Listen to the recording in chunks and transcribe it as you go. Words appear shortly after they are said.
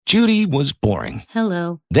Judy was boring.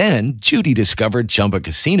 Hello. Then Judy discovered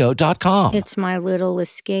ChumbaCasino.com. It's my little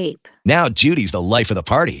escape. Now Judy's the life of the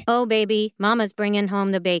party. Oh, baby, mama's bringing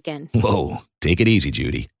home the bacon. Whoa, take it easy,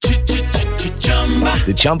 Judy.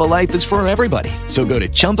 The Chumba life is for everybody. So go to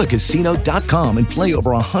ChumbaCasino.com and play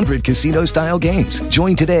over 100 casino-style games.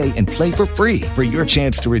 Join today and play for free for your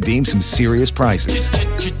chance to redeem some serious prizes.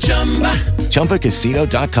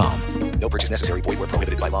 ChumbaCasino.com. No purchase necessary. Void where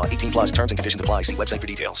prohibited by law. 18 plus terms and conditions apply. See website for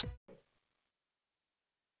details.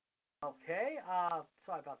 Okay,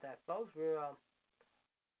 sorry about that, folks. We're a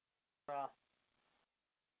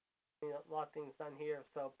lot of things done here,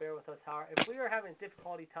 so bear with us, Howard. If we are having a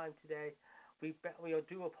difficulty time today, we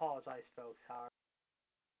do apologize, folks, Howard.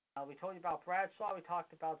 We told you about Bradshaw. We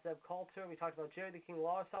talked about Zeb Coulter. We talked about Jerry the King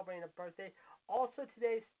Lawler celebrating a birthday. Also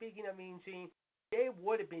today, speaking of Mean Gene, today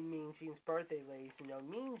would have been Mean Gene's birthday, ladies and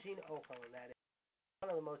gentlemen. Mean Gene Okerlund, that is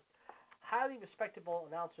one of the most highly respectable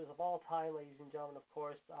announcers of all time, ladies and gentlemen. Of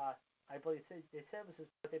course, I believe they said it was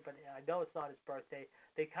his birthday, but I know it's not his birthday.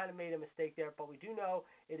 They kind of made a mistake there, but we do know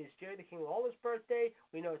it is Jerry the King Lawler's birthday.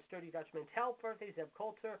 We know it's Sturdy Dutch Mantel's birthday, Zeb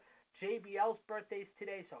Coulter, JBL's birthday's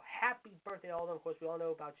today, so happy birthday to all of them. Of course, we all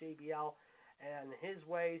know about JBL and his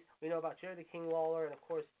ways. We know about Jerry the King Lawler and, of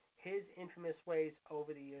course, his infamous ways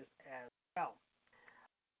over the years as well.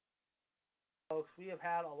 Folks, we have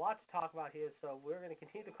had a lot to talk about here, so we're going to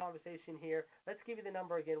continue the conversation here. Let's give you the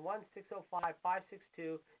number again,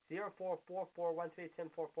 1-605-562-0444,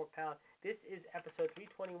 138-744 #. This is episode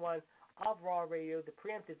 321 of Raw Radio, the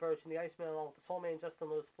preempted version, the Iceman along with the Soul Man, Justin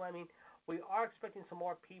Lewis Fleming. We are expecting some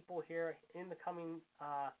more people here in the coming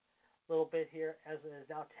little bit here, as it is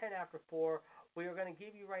now 10 after 4. We are going to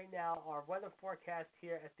give you right now our weather forecast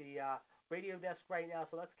here at the radio desk right now,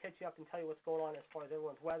 so let's catch you up and tell you what's going on as far as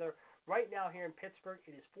everyone's weather. Right now here in Pittsburgh,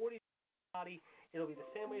 it is 40 cloudy. It'll be the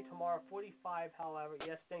same way tomorrow, 45, however.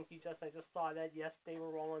 Yes, thank you, Justin. I just saw that. Yes, they were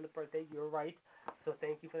wrong on the birthday. You're right. So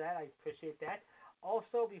thank you for that. I appreciate that.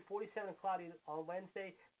 Also, be 47 cloudy on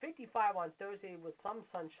Wednesday, 55 on Thursday with some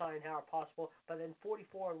sunshine, however possible, but then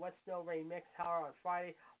 44 and wet snow rain mix, however, on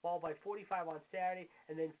Friday, followed by 45 on Saturday,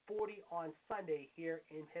 and then 40 on Sunday here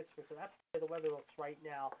in Pittsburgh. So that's the way the weather looks right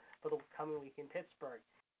now for the coming week in Pittsburgh.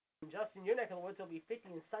 Justin, your neck of the woods will be 50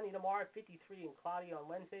 and sunny tomorrow, 53 and cloudy on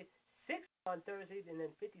Wednesday, 60 on Thursday, and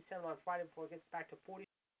then 57 on Friday before it gets back to 40.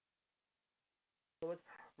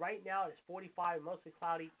 Right now it's 45 and mostly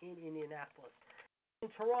cloudy in Indianapolis. In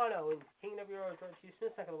Toronto, in King of Your Chief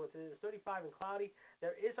Smith's neck of the woods, it is 35 and cloudy.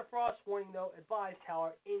 There is a frost warning, though, advised,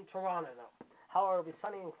 however, in Toronto, though. However, it'll be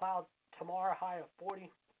sunny and cloud tomorrow, high of 40.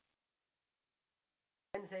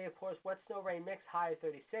 Wednesday, of course, wet snow rain mix, high of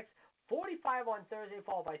 36. 45 on Thursday,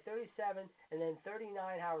 followed by 37, and then 39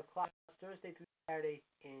 hours clouds Thursday through Saturday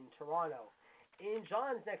in Toronto. In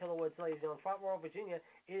John's neck of the woods, ladies and gentlemen, Front Royal, Virginia,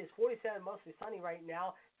 it is 47, mostly sunny right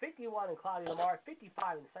now, 51 and cloudy tomorrow,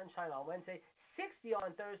 55 and sunshine on Wednesday, 60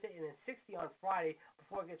 on Thursday, and then 60 on Friday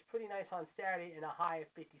before it gets pretty nice on Saturday and a high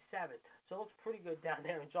of 57. So it looks pretty good down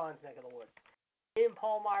there in John's neck of the woods. In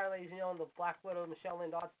Palmyra, ladies and gentlemen, the Black Widow, Michelle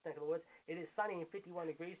Lynn Dotson's neck of the woods, it is sunny and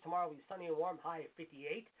 51 degrees. Tomorrow will be sunny and warm, high of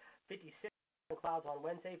 58. 56 clouds on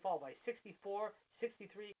Wednesday, followed by 64,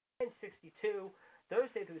 63, and 62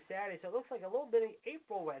 Thursday through Saturday. So it looks like a little bit of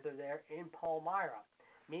April weather there in Palmyra.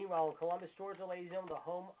 Meanwhile, in Columbus, Georgia, ladies and gentlemen, the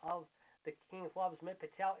home of the King of Clubs, Mitt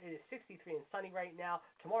Patel, it is 63 and sunny right now.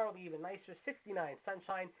 Tomorrow will be even nicer, 69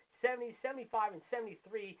 sunshine, 70, 75, and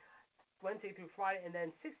 73 Wednesday through Friday, and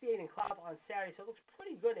then 68 in clouds on Saturday. So it looks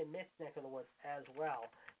pretty good in Mitt's neck of the woods as well.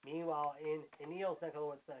 Meanwhile, in Neil's neck of the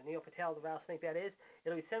woods, Neil Patel, the rattlesnake that is,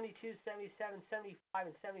 it'll be 72, 77, 75,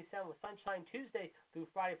 and 77 with sunshine Tuesday through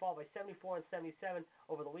Friday, followed by 74 and 77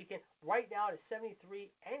 over the weekend. Right now, it is 73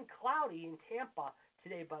 and cloudy in Tampa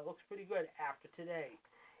today, but it looks pretty good after today.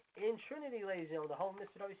 In Trinity, ladies and gentlemen, the home of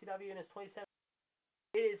Mr. WCW and his 27.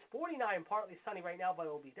 It is 49, partly sunny right now, but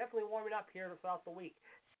it will be definitely warming up here throughout the week.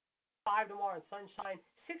 5 tomorrow in sunshine,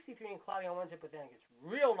 63 and cloudy on Wednesday, but then it gets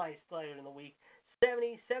real nice later in the week.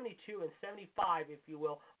 70, 72, and 75, if you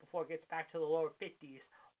will, before it gets back to the lower 50s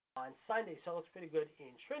on Sunday. So it looks pretty good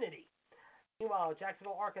in Trinity. Meanwhile,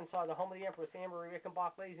 Jacksonville, Arkansas, the home of the Empress, Anne-Marie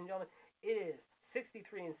Rickenbach, ladies and gentlemen, it is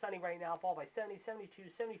 63 and sunny right now, followed by 70, 72,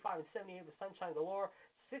 75, and 78 with sunshine galore.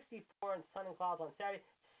 64 and sun and clouds on Saturday.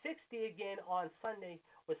 60 again on Sunday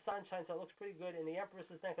with sunshine, so it looks pretty good in the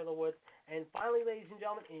Empress's neck of the woods. And finally, ladies and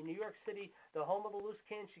gentlemen, in New York City, the home of the loose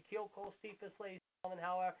cannon, Shaquille Cole-Stephens, ladies and gentlemen,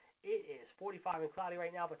 however, it is 45 and cloudy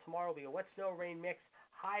right now, but tomorrow will be a wet snow rain mix,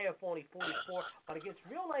 high of only 44, but it gets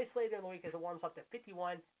real nice later in the week as it warms up to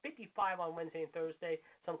 51, 55 on Wednesday and Thursday,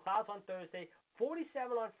 some clouds on Thursday,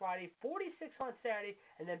 47 on Friday, 46 on Saturday,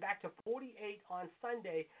 and then back to 48 on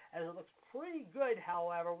Sunday, as it looks pretty good,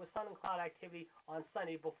 however, with sun and cloud activity on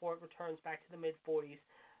Sunday before it returns back to the mid-40s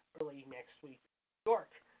early next week. New York.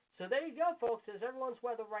 So there you go, folks. There's everyone's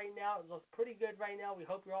weather right now. It looks pretty good right now. We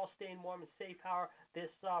hope you're all staying warm and safe, however, this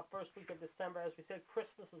first week of December. As we said,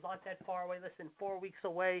 Christmas is not that far away. Less than 4 weeks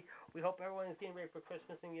away. We hope everyone is getting ready for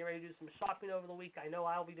Christmas and getting ready to do some shopping over the week. I know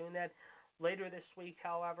I'll be doing that later this week,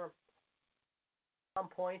 however, at some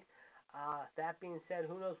point. That being said,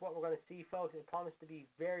 who knows what we're going to see, folks. It promises to be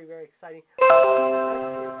very, very exciting.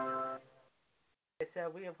 Like I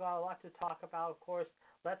said, we have got a lot to talk about, of course.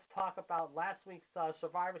 Let's talk about last week's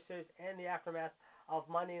Survivor Series and the aftermath of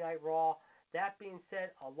Monday Night Raw. That being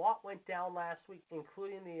said, a lot went down last week,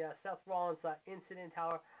 including the Seth Rollins incident,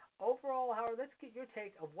 however. Overall, however, let's get your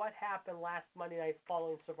take of what happened last Monday night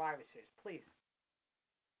following Survivor Series, please.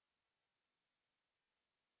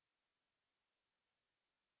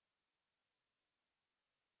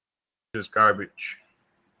 Just garbage.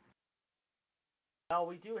 Now,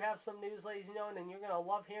 we do have some news, ladies and gentlemen, and you're going to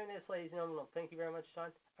love hearing this, ladies and gentlemen. Thank you very much,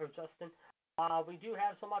 Justin. We do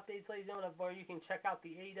have some updates, ladies and gentlemen, where you can check out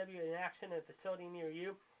the AEW in action at a facility near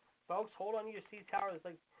you. Folks, hold on to your seats, Howard.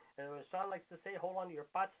 As Sean likes to say, hold on to your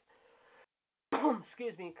butts.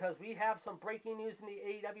 Excuse me, because we have some breaking news in the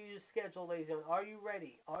AEW schedule, ladies and gentlemen. Are you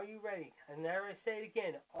ready? Are you ready? And there I say it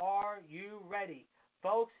again. Are you ready?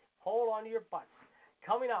 Folks, hold on to your butts.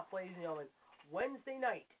 Coming up, ladies and gentlemen, Wednesday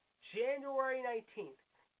night, January 19th,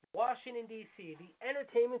 Washington, D.C., the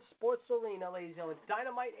Entertainment Sports Arena, ladies and gentlemen.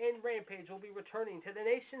 Dynamite and Rampage will be returning to the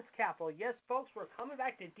nation's capital. Yes, folks, we're coming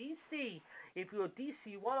back to D.C. If you're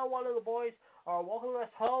DC 101 of the boys are welcoming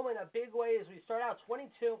us home in a big way as we start out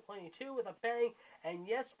 22 with a bang. And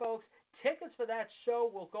yes, folks, tickets for that show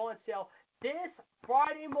will go on sale this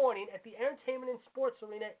Friday morning at the Entertainment and Sports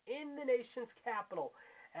Arena in the nation's capital.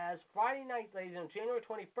 As Friday night, ladies and gentlemen,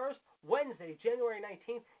 January 21st, Wednesday, January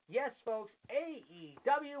 19th, yes, folks,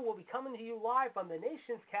 AEW will be coming to you live from the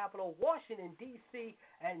nation's capital, Washington, D.C.,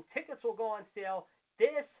 and tickets will go on sale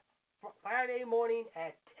this Friday morning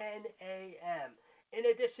at 10 a.m. In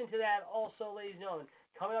addition to that, also, ladies and gentlemen,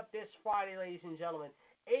 coming up this Friday, ladies and gentlemen,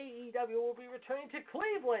 AEW will be returning to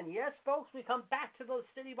Cleveland. Yes, folks, we come back to the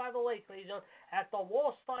city by the lake, ladies and gentlemen, at the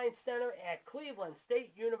Wallstein Center at Cleveland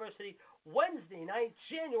State University, Wednesday night,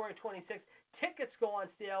 January 26th. Tickets go on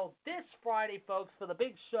sale this Friday, folks, for the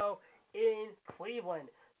big show in Cleveland.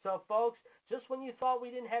 So, folks, just when you thought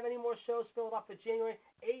we didn't have any more shows filled up for January,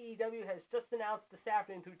 AEW has just announced this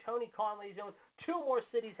afternoon through Tony Khan, ladies and gentlemen, 2 more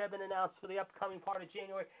cities have been announced for the upcoming part of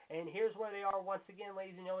January, and here's where they are once again,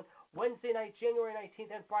 ladies and gentlemen. Wednesday night, January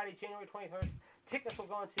 19th, and Friday, January 21st. Tickets will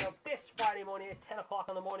go on sale this Friday morning at 10 o'clock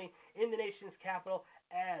in the morning in the nation's capital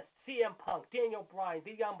as CM Punk, Daniel Bryan,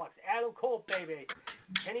 The Young Bucks, Adam Cole, baby,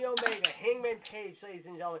 Kenny Omega, Hangman Page, ladies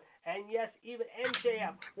and gentlemen, and yes, even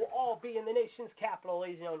MJF will all be in the nation's capital,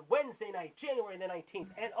 ladies and gentlemen, Wednesday night, January the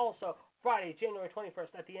 19th, and also Friday, January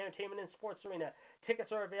 21st at the Entertainment and Sports Arena.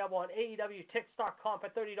 Tickets are available on AEWTix.com for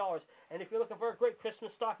 $30. And if you're looking for a great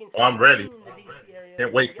Christmas stocking, I'm ready. In the DC area,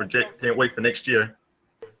 Can't wait for next year.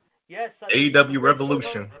 Yes, AEW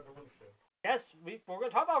Revolution. Yes, we're going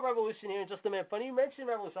to talk about Revolution here in just a minute. Funny you mentioned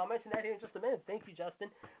Revolution. I'll mention that here in just a minute. Thank you, Justin.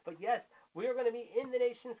 But yes, we are going to be in the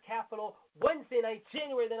nation's capital Wednesday night,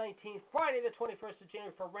 January the 19th, Friday the 21st of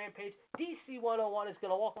January for Rampage. DC 101 is going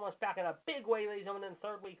to welcome us back in a big way, ladies and gentlemen, in the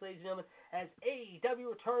third week, ladies and gentlemen, as AEW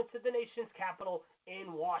returns to the nation's capital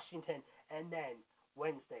in Washington. And then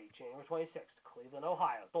Wednesday, January 26th, Cleveland,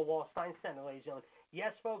 Ohio, the Wallstein Center, ladies and gentlemen.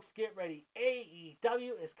 Yes, folks, get ready.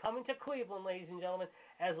 AEW is coming to Cleveland, ladies and gentlemen,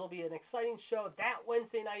 as it'll be an exciting show that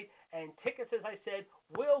Wednesday night. And tickets, as I said,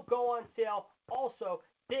 will go on sale also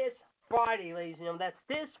this Friday, ladies and gentlemen. That's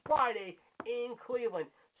this Friday in Cleveland.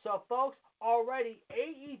 So, folks, already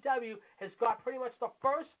AEW has got pretty much the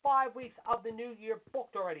first 5 weeks of the new year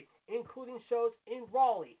booked already, including shows in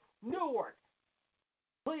Raleigh, Newark,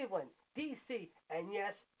 Cleveland, D.C., and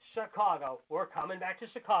yes, Chicago. We're coming back to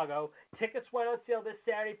Chicago. Tickets went on sale this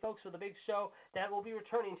Saturday, folks, for the big show that will be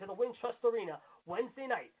returning to the Wintrust Arena Wednesday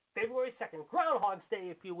night, February 2nd, Groundhog's Day,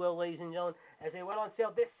 if you will, ladies and gentlemen, as they went on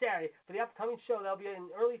sale this Saturday for the upcoming show that'll be in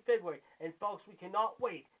early February. And, folks, we cannot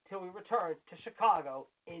wait till we return to Chicago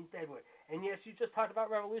in February. And, yes, you just talked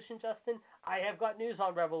about Revolution, Justin. I have got news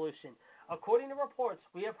on Revolution. According to reports,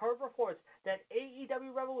 we have heard reports that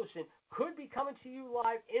AEW Revolution could be coming to you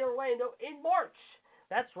live in Orlando in March.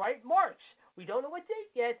 That's right, March. We don't know what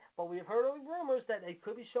date yet, but we've heard rumors that they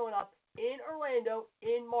could be showing up in Orlando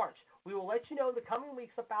in March. We will let you know in the coming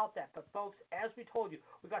weeks about that. But, folks, as we told you,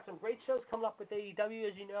 we've got some great shows coming up with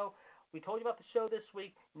AEW, as you know. We told you about the show this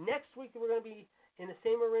week. Next week, we're going to be in the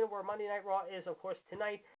same arena where Monday Night Raw is, of course,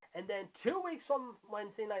 tonight. And then 2 weeks from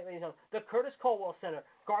Wednesday night, ladies and gentlemen, the Curtis Colwell Center,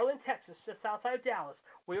 Garland, Texas, just outside of Dallas.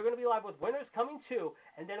 We're going to be live with Winners Coming 2.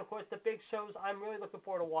 And then, of course, the big shows I'm really looking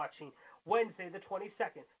forward to watching. Wednesday, the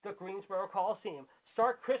 22nd, the Greensboro Coliseum.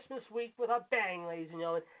 Start Christmas week with a bang, ladies and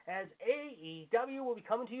gentlemen, as AEW will be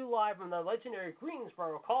coming to you live from the legendary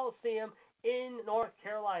Greensboro Coliseum in North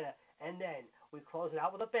Carolina. And then we close it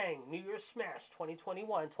out with a bang. New Year's Smash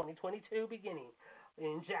 2021-2022 beginning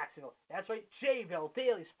in Jacksonville. That's right, Jayville,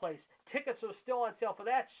 Daly's Place. Tickets are still on sale for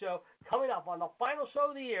that show coming up on the final show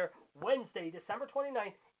of the year, Wednesday, December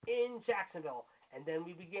 29th in Jacksonville. And then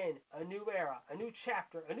we begin a new era, a new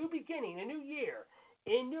chapter, a new beginning, a new year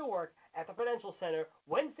in Newark at the Prudential Center,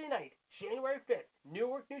 Wednesday night, January 5th,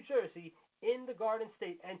 Newark, New Jersey, in the Garden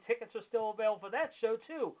State. And tickets are still available for that show,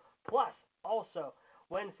 too. Plus, also,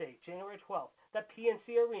 Wednesday, January 12th, the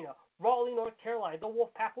PNC Arena, Raleigh, North Carolina. The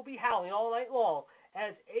Wolfpack will be howling all night long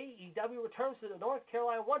as AEW returns to North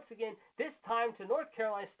Carolina once again, this time to North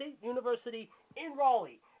Carolina State University in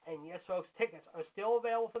Raleigh. And yes, folks, tickets are still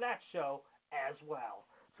available for that show as well.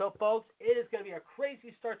 So, folks, it is going to be a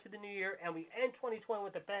crazy start to the new year, and we end 2020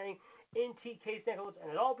 with a bang in TK's neck of the woods,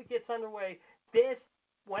 and it all gets underway this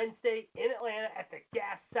Wednesday in Atlanta at the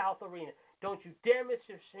Gas South Arena. Don't you dare miss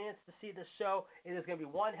your chance to see this show. It is going to be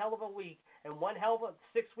one hell of a week and one hell of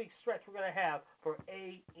a 6-week stretch we're going to have for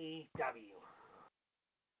AEW.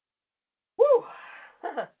 Woo!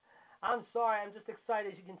 I'm sorry, I'm just excited,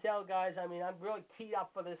 as you can tell, guys. I mean, I'm really teed up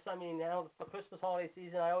for this. I mean, now it's the Christmas holiday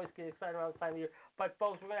season. I always get excited around this time of year. But,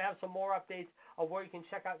 folks, we're going to have some more updates of where you can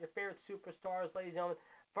check out your favorite superstars, ladies and gentlemen.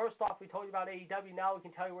 First off, we told you about AEW. Now we can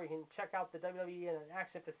tell you where you can check out the WWE in an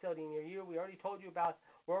action facility near you. We already told you about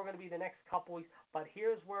where we're going to be the next couple weeks. But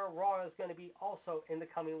here's where Raw is going to be also in the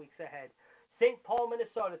coming weeks ahead. St. Paul,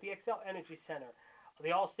 Minnesota, at the XL Energy Center. The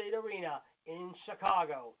Allstate Arena in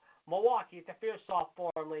Chicago. Milwaukee at the Fearsoft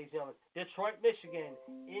Forum, ladies and gentlemen. Detroit, Michigan,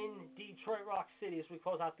 in Detroit Rock City as we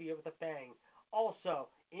close out the year with a bang. Also,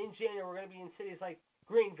 in January, we're going to be in cities like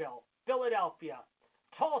Greenville, Philadelphia,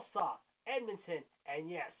 Tulsa, Edmonton, and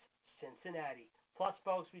yes, Cincinnati. Plus,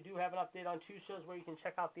 folks, we do have an update on 2 shows where you can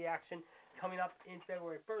check out the action coming up in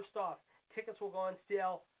February. First off, tickets will go on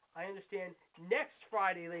sale, I understand, next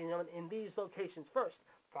Friday, ladies and gentlemen, in these locations. First,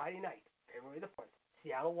 Friday night, February the 4th.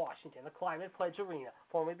 Seattle, Washington, the Climate Pledge Arena,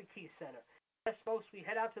 formerly the Key Center. Yes, folks, we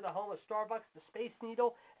head out to the home of Starbucks, the Space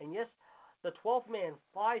Needle, and yes, the 12th man,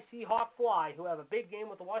 Fly Seahawk Fly, who have a big game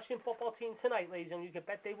with the Washington football team tonight, ladies, and you can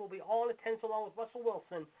bet they will be all in attendance along with Russell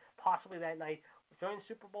Wilson, possibly that night during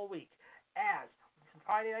Super Bowl week, as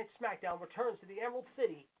Friday Night SmackDown returns to the Emerald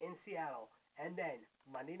City in Seattle, and then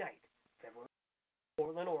Monday night, February,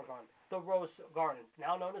 Portland, Oregon, the Rose Garden,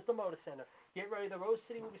 now known as the Moda Center. Get ready, the Rose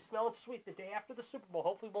City will be smelling sweet the day after the Super Bowl.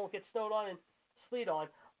 Hopefully we won't get snowed on and sleet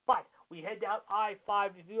on. But we head down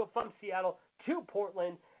I-5 from Seattle to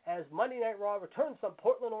Portland as Monday Night Raw returns from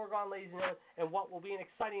Portland, Oregon, ladies and gentlemen, and what will be an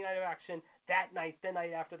exciting night of action that night, the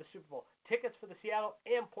night after the Super Bowl. Tickets for the Seattle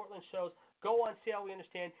and Portland shows go on sale, we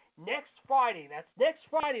understand, next Friday. That's next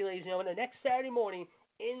Friday, ladies and gentlemen, the next Saturday morning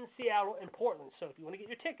in Seattle and Portland. So if you want to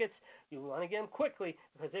get your tickets, you want to get them quickly,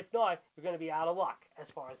 because if not, you're going to be out of luck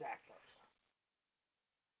as far as that goes.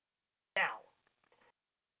 Now,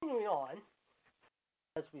 continuing on,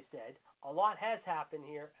 as we said, a lot has happened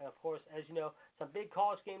here, and of course, as you know, some big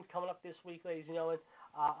college games coming up this week, ladies and gentlemen,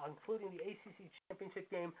 including the ACC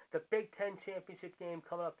Championship game, the Big Ten Championship game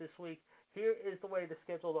coming up this week. Here is the way the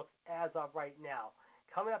schedule looks as of right now.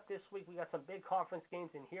 Coming up this week, we got some big conference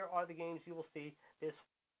games, and here are the games you will see this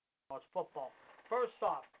college football. First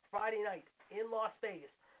off, Friday night in Las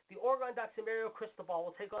Vegas, the Oregon Ducks and Mario Cristobal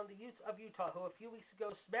will take on the Utes of Utah, who a few weeks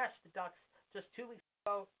ago smashed the Ducks just 2 weeks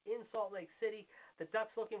ago in Salt Lake City. The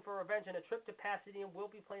Ducks, looking for revenge and a trip to Pasadena,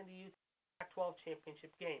 will be playing the Utes Pac-12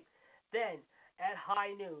 championship game. Then, at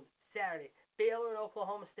high noon, Saturday, Baylor and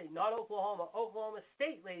Oklahoma State, not Oklahoma, Oklahoma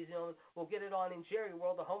State, ladies and gentlemen, will get it on in Jerry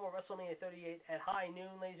World, the home of WrestleMania 38 at high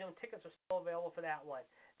noon, ladies and gentlemen. Tickets are still available for that one.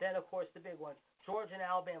 Then, of course, the big one, Georgia and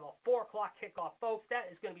Alabama, 4 o'clock kickoff. Folks, that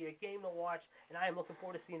is going to be a game to watch, and I am looking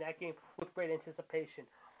forward to seeing that game with great anticipation.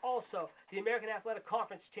 Also, the American Athletic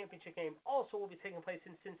Conference Championship game also will be taking place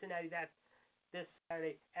in Cincinnati this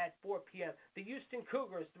Saturday at 4 p.m. The Houston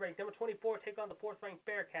Cougars, ranked number 24, take on the 4th-ranked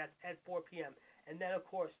Bearcats at 4 p.m. And then, of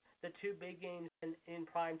course, the 2 big games in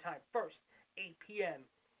prime time. First, 8 p.m.,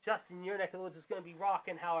 Justin, your neck of the woods is going to be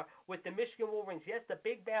rocking, however, with the Michigan Wolverines. Yes, the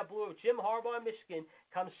big bad blue of Jim Harbaugh in Michigan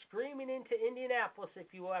comes screaming into Indianapolis, if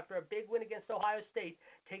you will, after a big win against Ohio State,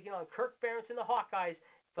 taking on Kirk Ferentz and the Hawkeyes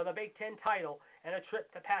for the Big Ten title and a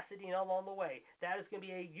trip to Pasadena along the way. That is going to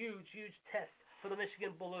be a huge, huge test for the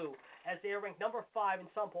Michigan Blue, as they are ranked number 5 in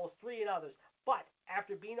some polls, 3 in others. But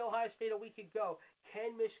after beating Ohio State a week ago,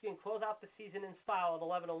 can Michigan close out the season in style at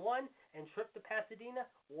 11-1 and trip to Pasadena?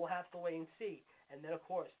 We'll have to wait and see. And then, of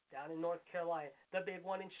course, down in North Carolina, the big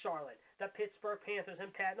one in Charlotte, the Pittsburgh Panthers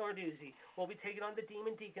and Pat Narduzzi will be taking on the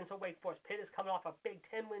Demon Deacons of Wake Forest. Pitt is coming off a Big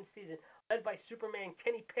Ten-win season led by Superman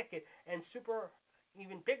Kenny Pickett and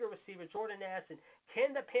even bigger receiver Jordan Addison.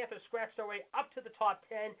 Can the Panthers scratch their way up to the top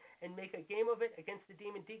 10 and make a game of it against the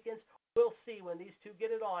Demon Deacons? We'll see when these two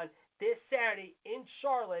get it on this Saturday in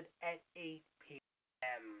Charlotte at 8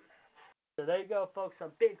 p.m. So there you go, folks.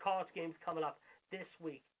 Some big college games coming up this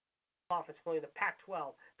week. Conference, including the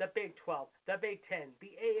Pac-12, the Big 12, the Big 10,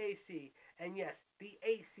 the AAC, and yes, the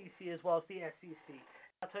ACC as well as the SEC.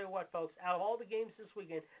 I'll tell you what, folks, out of all the games this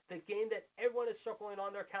weekend, the game that everyone is circling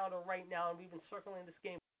on their calendar right now, and we've been circling this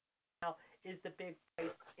game now, is the big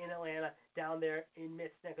fight in Atlanta down there in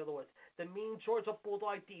Mitt's neck of the woods. The mean Georgia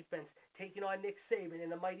Bulldog defense taking on Nick Saban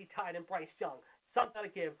and the mighty Tide and Bryce Young. Something to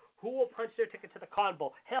give. Who will punch their ticket to the Cotton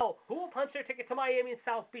Bowl? Hell, who will punch their ticket to Miami and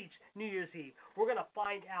South Beach New Year's Eve? We're going to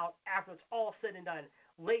find out after it's all said and done.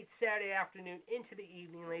 Late Saturday afternoon into the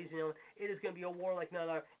evening, ladies and gentlemen. It is going to be a war like none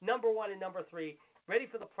other. Number 1 and number 3. Ready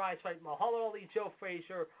for the prize fight. Muhammad Ali, Joe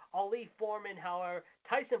Frazier, Ali Foreman, however,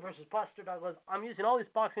 Tyson versus Buster Douglas. I'm using all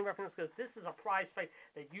these boxing references because this is a prize fight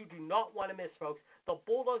that you do not want to miss, folks. The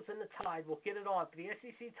Bulldogs and the Tide will get it on for the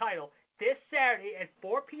SEC title this Saturday at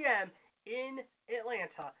 4 p.m. in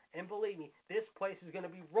Atlanta, and believe me, this place is going to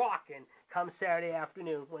be rocking come Saturday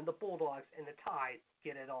afternoon when the Bulldogs and the Tide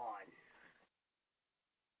get it on.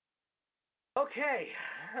 Okay,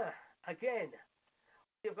 again,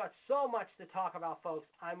 we've got so much to talk about, folks.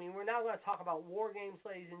 I mean, we're now going to talk about War Games,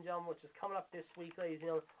 ladies and gentlemen, which is coming up this week, ladies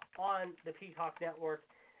and gentlemen, on the Peacock Network.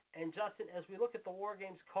 And Justin, as we look at the War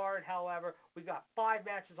Games card, however, we got 5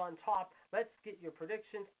 matches on top. Let's get your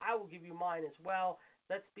predictions. I will give you mine as well.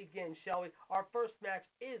 Let's begin, shall we? Our first match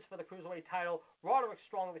is for the Cruiserweight title. Roderick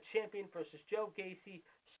Strong, the champion, versus Joe Gacy.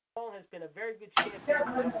 Strong has been a very good champion.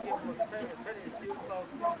 I will give him credit is due,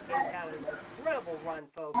 folks. He's had an incredible run,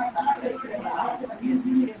 folks. He is the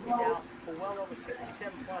champion now for well over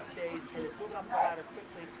 67-plus days and is moving up the ladder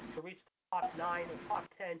quickly to reach the top 9 and top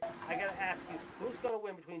 10. I got to ask you, who's going to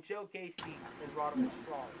win between Joe Gacy and Roderick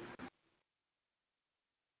Strong?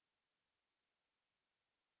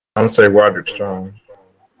 I'm gonna say Roderick Strong.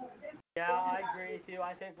 Yeah, I agree with you.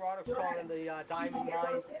 I think Roderick Strong and the Diamond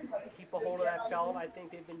Mine keep a hold of that belt. I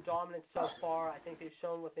think they've been dominant so far. I think they've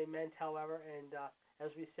shown what they meant, however. And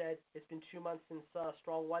as we said, it's been 2 months since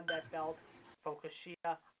Strong won that belt from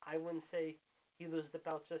Kushida. I wouldn't say he loses the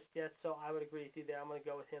belt just yet, so I would agree with you there. I'm going to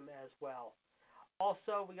go with him as well.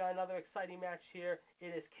 Also, we got another exciting match here.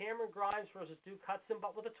 It is Cameron Grimes versus Duke Hudson,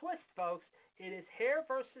 but with a twist, folks. It is hair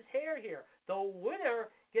versus hair here. The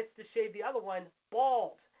winner gets to shave the other one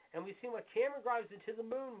bald. And we've seen what Cameron Grimes did to the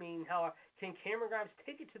moon mean. However, can Cameron Grimes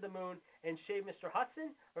take it to the moon and shave Mr.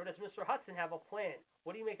 Hudson? Or does Mr. Hudson have a plan?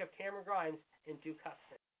 What do you make of Cameron Grimes and Duke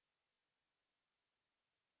Hudson?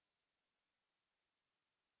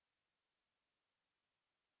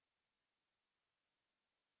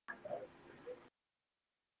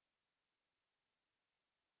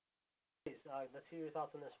 Please, let's hear your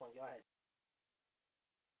thoughts on this one. Go ahead.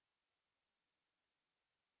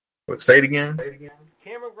 Say it again.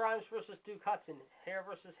 Cameron Grimes versus Duke Hudson. Hair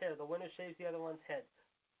versus hair. The winner shaves the other one's head.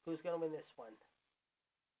 Who's going to win this one?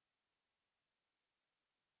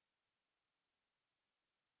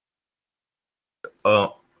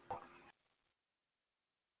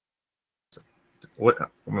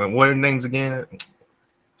 What are the names again?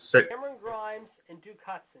 Cameron Grimes and Duke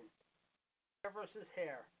Hudson. Hair versus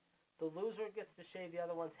hair. The loser gets to shave the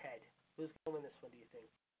other one's head. Who's going to win this one, do you think?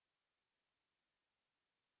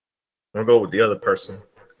 I'm gonna go with the other person.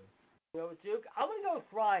 You go with Duke? I'm going to go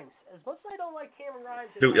with Grimes. As much as I don't like Cameron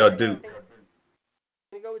Grimes. Duke. I'm going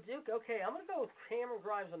to go with Duke? Okay, I'm going to go with Cameron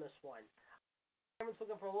Grimes on this one. Cameron's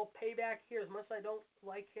looking for a little payback here. As much as I don't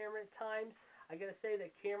like Cameron at times, I got to say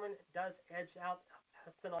that Cameron does edge out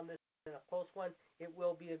Hudson on this in a close one. It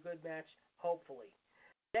will be a good match, hopefully.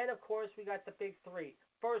 Then, of course, we got the big 3.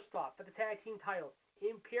 First off, for the tag team titles,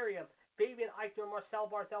 Imperium, Fabian Eichner and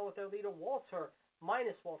Marcel Barthel with their leader Walter,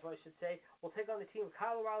 minus Walter, I should say, will take on the team of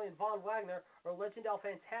Kyle O'Reilly and Von Wagner or Legend El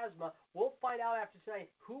Fantasma. We'll find out after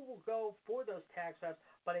tonight who will go for those tag straps,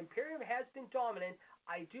 but Imperium has been dominant.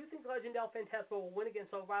 I do think Legend El Fantasma will win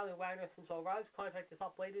against O'Reilly and Wagner since O'Reilly's contract is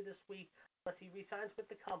up later this week unless he resigns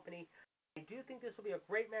with the company. I do think this will be a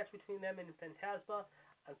great match between them and Fantasma.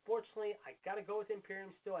 unfortunately, I got to go with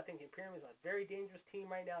Imperium still. I think Imperium is a very dangerous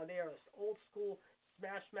team right now. They are an old school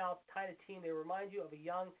smash mouth kind of team. They remind you of a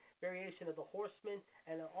young variation of the Horsemen,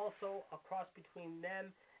 and also a cross between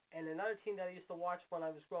them and another team that I used to watch when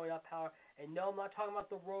I was growing up. And no, I'm not talking about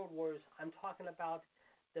the Road Warriors. I'm talking about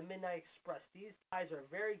the Midnight Express. These guys are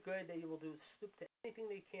very good. They will do stoop to anything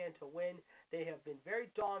they can to win. They have been very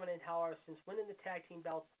dominant, however, since winning the tag team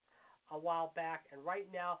belts a while back. And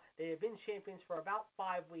right now, they have been champions for about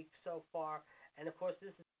 5 weeks so far. And of course,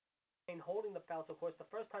 this is holding the belts. Of course, the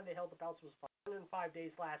first time they held the belts was 105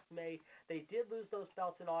 days last May. They did lose those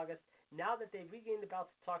belts in August. Now that they've regained the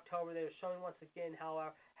belts in October, they're showing once again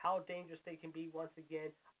how dangerous they can be once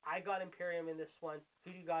again. I got Imperium in this one.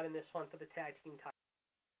 Who do you got in this one for the tag team title?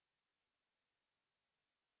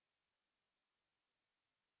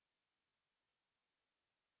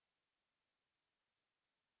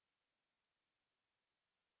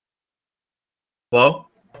 Hello?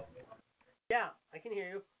 Yeah, I can hear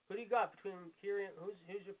you. Who do you got between Imperium?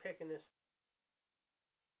 Who's your pick in this?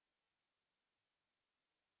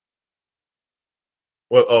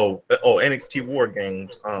 Well, NXT War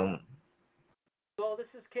Games. Well,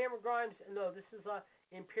 this is Cameron Grimes. No, this is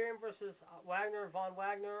Imperium versus Wagner, Von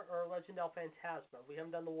Wagner, or Legend El Fantasma. We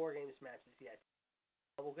haven't done the War Games matches yet.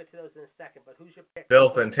 We'll get to those in a second. But who's your pick?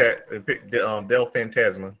 Del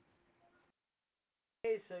Fantasma.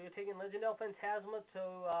 Okay, so you're taking Legend El Fantasma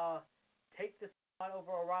to take the spot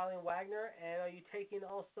over O'Reilly and Wagner, and are you taking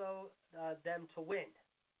also them to win?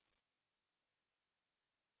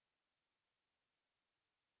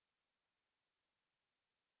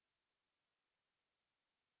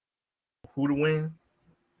 Who to win?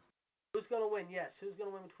 Who's going to win? Yes, who's going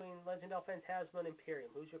to win between Legend El Fantasma and Imperium?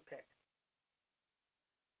 Who's your pick?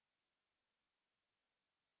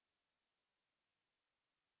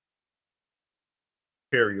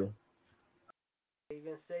 Imperial. You're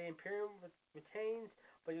going to say Imperium retains,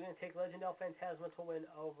 but you're going to take Legend El Fantasma to win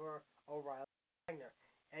over O'Reilly and Wagner.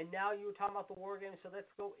 And now you were talking about the War Games, so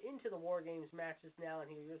let's go into the War Games matches now and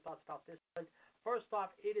hear your thoughts about this one. First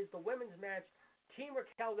off, it is the women's match. Team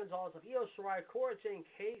Raquel Gonzalez of Io Shirai, Cora Jane,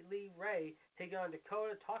 Kaylee Ray taking on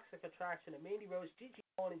Dakota, Toxic Attraction, and Mandy Rose, Gigi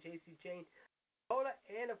Owen, and JC Jane. Dakota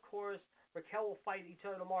and, of course, Raquel will fight each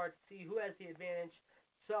other tomorrow to see who has the advantage.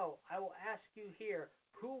 So I will ask you here,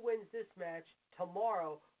 who wins this match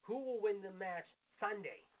tomorrow? Who will win the match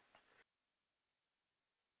Sunday?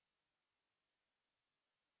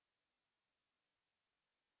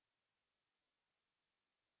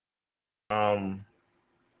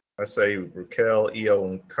 I say Raquel, Io,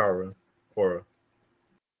 and Cora.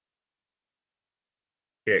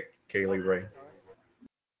 Kaylee Ray. All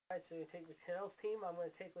right, so you take Raquel's team. I'm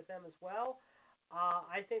going to take with them as well.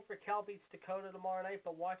 I think Raquel beats Dakota tomorrow night,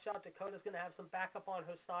 but watch out. Dakota's going to have some backup on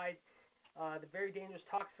her side. The very dangerous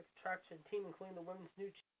Toxic Attraction team, including the women's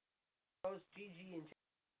new Rose, Gigi, and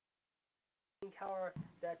Jane. However,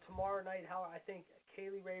 that tomorrow night, I think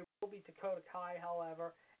Kaylee Ray will beat Dakota Kai,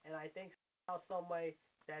 however, and I think somehow, some way,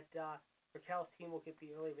 that Raquel's team will get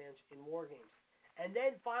the early advantage in War Games. And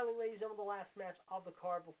then finally, ladies and gentlemen, the last match of the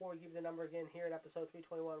card before we give you the number again here at episode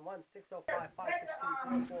 321,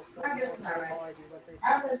 1-605-562-3444.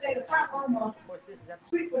 I'm going to say the top one more.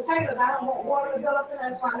 Sweet potatoes. I don't want water to build up in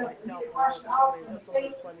that, so I left to get washed off from the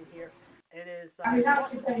state. It is. I mean, not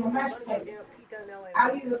sweet potato, mashed potato.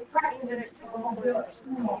 I'll either crack it or I'm going to build up a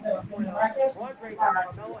spoon on it. Like this. All right.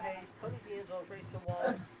 Carmelo Hayes, Tony D'Angelo, Grayson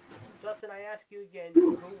Wallace. Justin, I ask you again,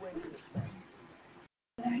 who wins this match?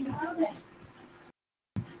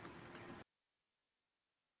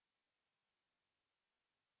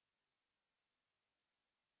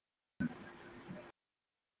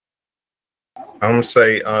 I'm gonna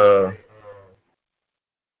say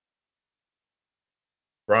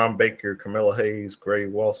Ron Baker, Camilla Hayes, Gray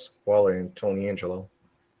Waller, and Tony Angelo.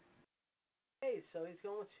 Okay, so he's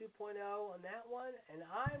going with 2.0 on that one, and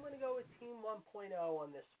I'm going to go with Team 1.0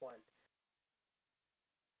 on this one.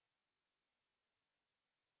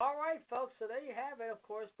 All right, folks, so there you have it, of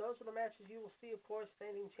course. Those are the matches you will see, of course. If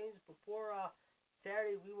anything changes before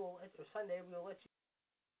Saturday, or Sunday, we will let you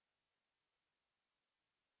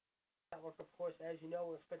network, of course. As you know,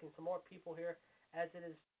 we're expecting some more people here, as it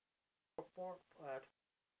is 5,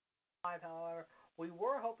 however. We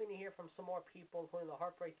were hoping to hear from some more people, including the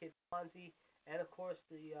Heartbreak Kid, Fonzie, and, of course,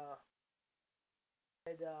 the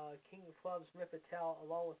King of Clubs, Mick Patel,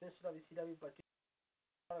 along with Mr. WCW, but due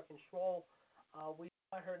to out of control, we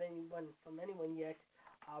haven't heard from anyone yet.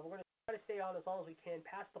 We're going to try to stay on as long as we can,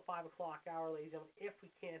 past the 5 o'clock hour, ladies and gentlemen, if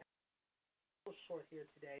we can. A little short here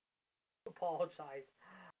today. I apologize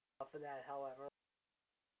for that, however.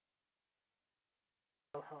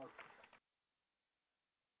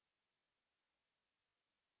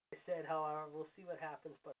 said, however, we'll see what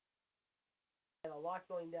happens. But a lot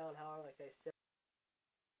going down, however, like I said.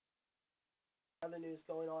 Other news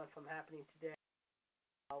going on from happening today.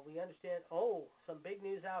 We understand, some big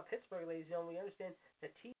news out of Pittsburgh, ladies and gentlemen. We understand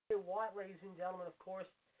that T.J. Watt, ladies and gentlemen, of course.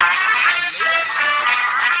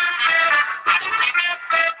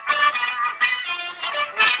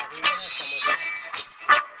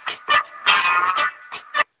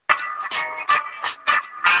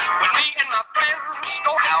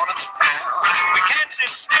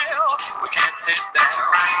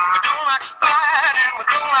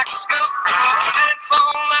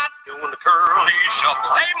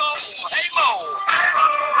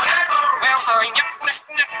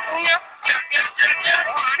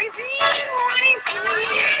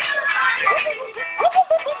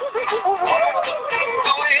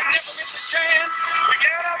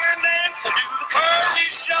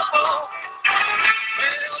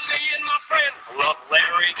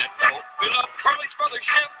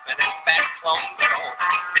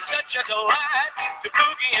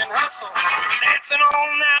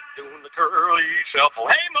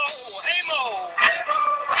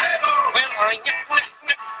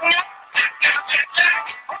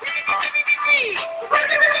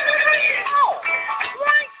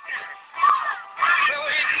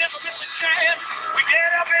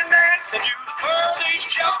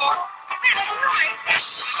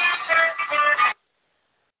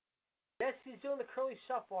 Yes, he's doing the curly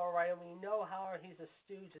shuffle, all right, and we know how he's a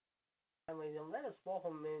stooge. Let us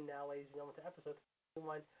welcome him in now, ladies and gentlemen, to episode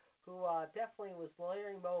 21, who definitely was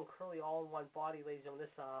Larry Moe and Curly all in one body, ladies and gentlemen,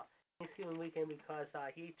 this Thanksgiving weekend because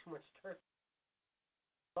he ate too much turkey.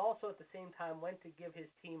 But also at the same time went to give his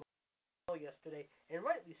team a yesterday, and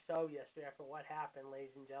rightly so yesterday after what happened,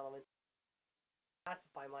 ladies and gentlemen.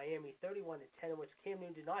 By Miami, 31-10, in which Cam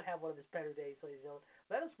Newton did not have one of his better days, ladies and gentlemen.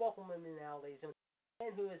 Let us welcome him in now, ladies and gentlemen.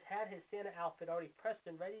 Man who has had his Santa outfit already pressed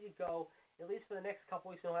and ready to go, at least for the next couple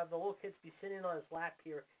weeks, and he'll have the little kids be sitting on his lap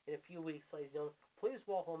here in a few weeks, ladies and gentlemen. Please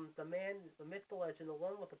welcome the man, the myth, the legend, the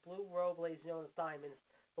one with the blue robe, ladies and gentlemen, with diamonds,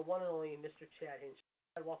 the one and only Mr. Chad Hinch.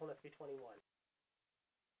 Welcome to 321.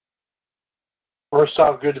 First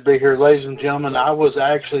off, good to be here, ladies and gentlemen. I was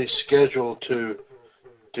actually scheduled to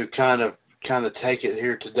kind of take it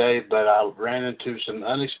here today, but I ran into some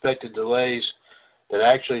unexpected delays that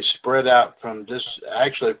actually spread out from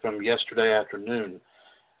yesterday afternoon.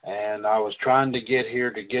 And I was trying to get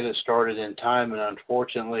here to get it started in time, and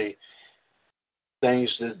unfortunately,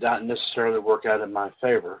 things did not necessarily work out in my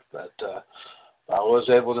favor. But I was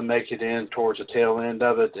able to make it in towards the tail end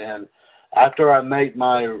of it. And after I made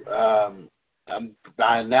my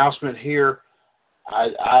announcement here,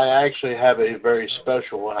 I actually have a very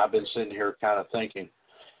special one. I've been sitting here kind of thinking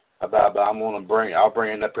about, but I'll bring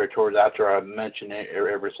it up here towards after I mention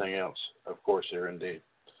everything else, of course, here indeed.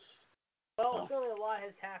 Well, certainly a lot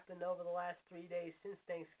has happened over the last 3 days since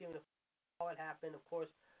Thanksgiving. How it happened, of course,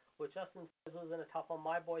 with Justin was in a tough one.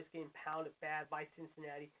 My boys getting pounded bad by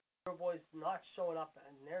Cincinnati. Your boys not showing up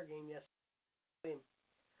in their game yesterday.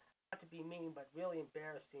 Not to be mean, but really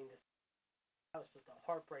embarrassing. That was just a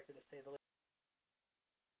heartbreaker to say the least.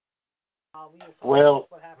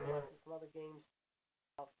 What happened in some other games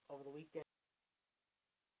over the weekend.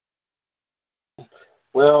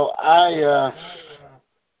 Well,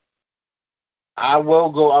 I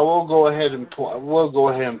will go ahead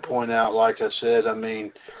and point out, like I said, I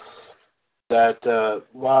mean that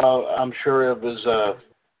while I'm sure it was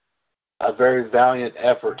a very valiant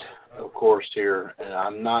effort, of course, here, and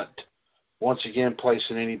I'm not once again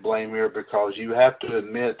placing any blame here because you have to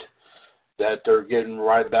admit that they're getting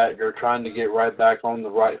right back. They're trying to get right back on the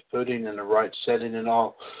right footing and the right setting and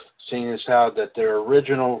all, seeing as how that their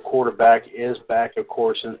original quarterback is back, of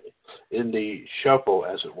course, in the shuffle,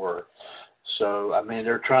 as it were. So, I mean,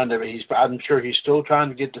 they're trying to. I'm sure he's still trying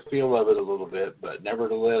to get the feel of it a little bit, but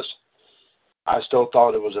nevertheless, I still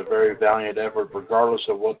thought it was a very valiant effort, regardless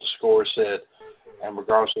of what the score said, and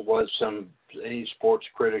regardless of what any sports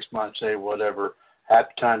critics might say, whatever.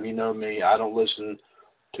 Half the time, you know me, I don't listen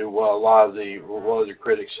to what a lot of the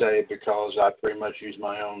critics say because I pretty much use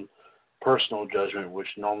my own personal judgment, which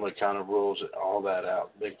normally kind of rules all that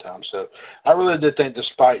out big time. So I really did think,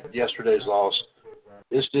 despite yesterday's loss,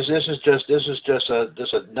 this is just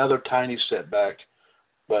another tiny setback.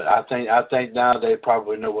 But I think now they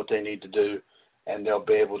probably know what they need to do, and they'll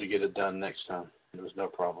be able to get it done next time. There's no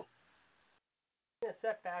problem.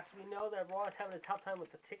 Setbacks. We know that Raw is having a tough time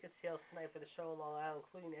with the ticket sales tonight for the show in Long Island,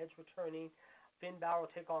 including Edge returning. Finn Balor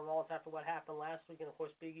will take on Rollins after what happened last week, and of course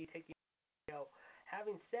Big E taking the show.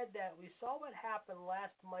 Having said that, we saw what happened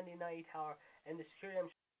last Monday night, however, and the security, I'm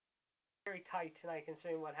sure, very tight tonight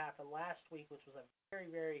considering what happened last week, which was a very,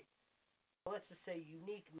 very let's just say,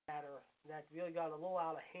 unique matter that really got a little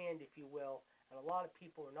out of hand, if you will, and a lot of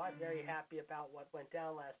people are not very happy about what went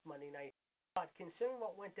down last Monday night. But considering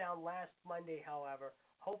what went down last Monday, however,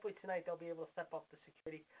 hopefully tonight they'll be able to step up the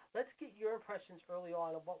security. Let's get your impressions early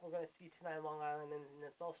on of what we're going to see tonight in Long Island, and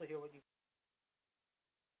let's also hear what you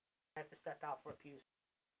have to step out for a few.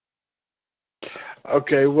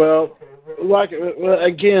 Okay, well, like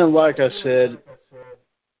I said,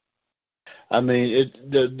 I mean,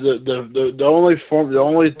 the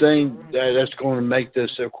only thing that's going to make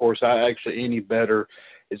this, of course, actually any better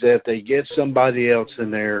is that if they get somebody else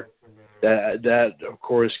in there that of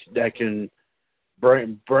course that can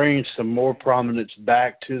bring some more prominence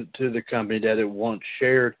back to the company that it once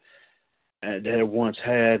shared and that it once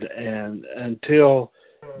had, and until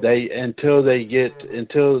they get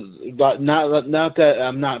not that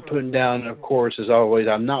I'm not putting down, of course, as always,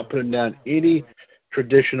 I'm not putting down any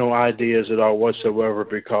traditional ideas at all whatsoever,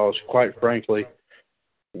 because quite frankly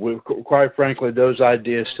those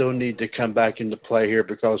ideas still need to come back into play here,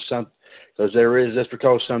 because just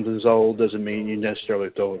because something's old doesn't mean you necessarily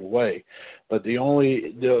throw it away. But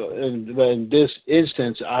in this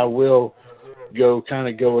instance, I will go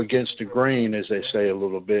against the grain, as they say, a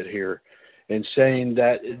little bit here, in saying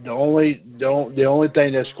that the only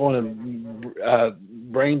thing that's going to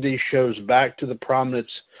bring these shows back to the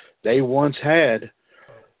prominence they once had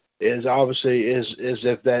is obviously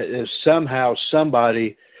if somehow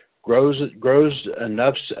somebody grows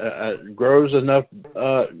enough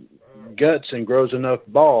guts and grows enough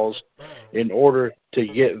balls in order to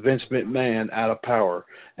get Vince McMahon out of power.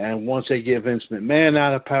 And once they get Vince McMahon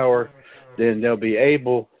out of power, then they'll be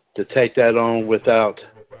able to take that on without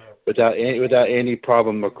any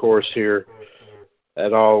problem, of course, here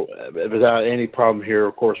at all, without any problem here,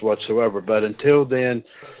 of course, whatsoever. But until then,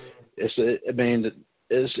 it's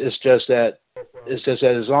just that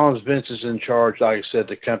as long as Vince is in charge, like I said,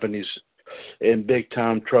 the company's in big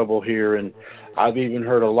time trouble here. And I've even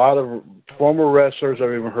heard a lot of former wrestlers.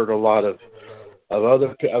 I've even heard a lot of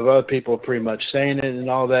other people pretty much saying it and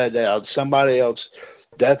all that. That somebody else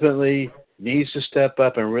definitely needs to step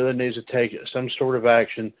up and really needs to take some sort of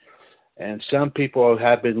action. And some people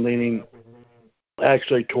have been leaning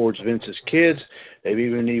actually towards Vince's kids. They've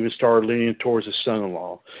even started leaning towards his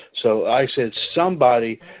son-in-law. So like I said,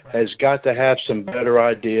 somebody has got to have some better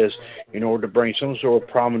ideas in order to bring some sort of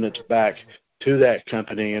prominence back to that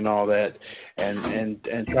company and all that, and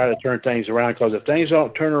try to turn things around. Because if things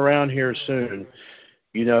don't turn around here soon,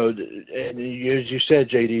 you know, and as you said,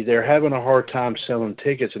 JD, they're having a hard time selling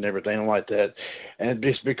tickets and everything like that. And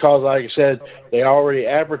just because, like I said, they already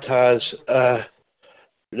advertise. I'm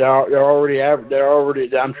sure they've already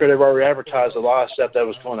advertised a lot of stuff that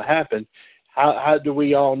was going to happen. How do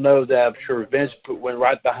we all know that? I'm sure Vince went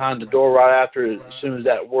right behind the door right after, as soon as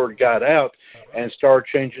that word got out, and started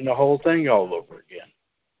changing the whole thing all over again.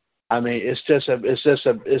 I mean, it's just like I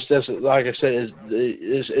said, it's just like I said,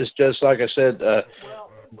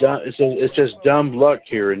 it's just dumb luck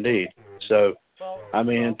here indeed. So, I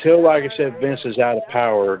mean, until, like I said, Vince is out of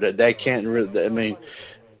power, that they can't really. I mean,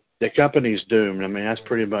 the company's doomed. I mean, that's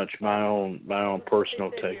pretty much my own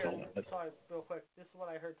personal take on it. Sorry, real quick. This is what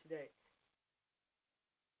I heard today.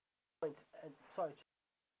 Sorry,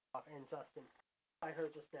 and Justin, I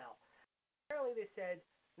heard just now. Apparently, they said,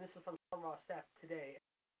 and this is from Raw staff today.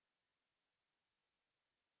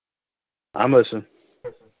 I'm listening.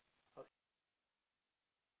 Okay.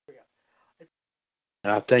 Here we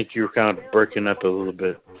go. I think you're kind of breaking up a little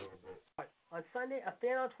bit. On Sunday, a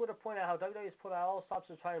fan on Twitter pointed out how WWE has put out all stops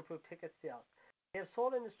to try and improve ticket sales. They have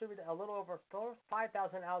sold and distributed a little over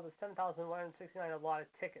 5,000 out of the 7,169 allotted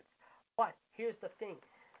tickets. But here's the thing.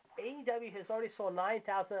 AEW has already sold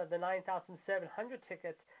 9,000 of the 9,700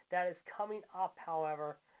 tickets that is coming up,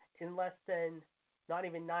 however, in less than not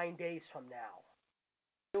even 9 days from now.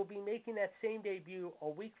 They'll be making that same debut a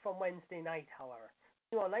week from Wednesday night, however.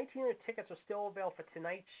 1,900 tickets are still available for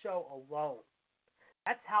tonight's show alone.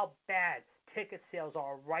 That's how bad ticket sales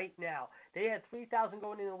are right now. They had 3,000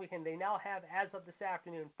 going into the weekend. They now have, as of this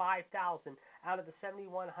afternoon, 5,000 out of the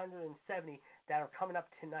 7,170 that are coming up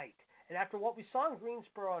tonight. And after what we saw in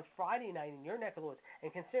Greensboro on Friday night in your neck of the woods,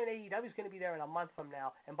 and considering AEW is going to be there in a month from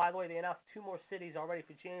now, and by the way, they announced 2 more cities already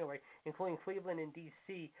for January, including Cleveland and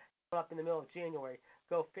D.C. up in the middle of January.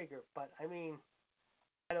 Go figure. But, I mean,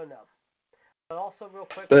 I don't know. But also, real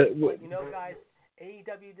quick, you know, guys,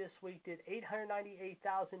 AEW this week did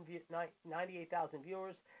 898,000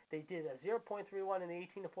 viewers. They did a 0.31 in the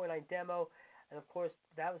 18 to 49 demo, and of course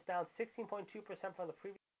that was down 16.2% from the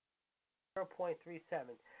previous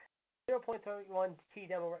 0.37. 0.31 key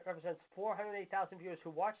demo represents 408,000 viewers who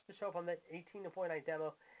watched the show from the 18 to 49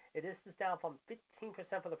 demo, This is down from 15%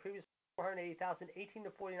 for the previous 480,000, 18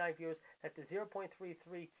 to 49 viewers. That's the 0.33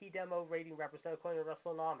 key demo rating represented according to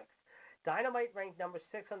WrestleNomics. Dynamite ranked number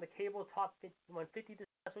 6 on the cable top 150 this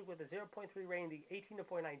week with a 0.3 rating, the 18 to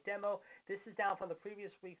 49 demo. This is down from the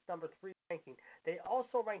previous week's number 3 ranking. They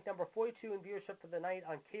also ranked number 42 in viewership for the night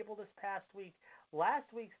on cable this past week. Last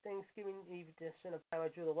week's Thanksgiving Eve edition of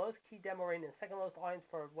Dynamite drew the lowest key demo rating and second lowest audience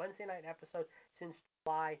for a Wednesday night episode since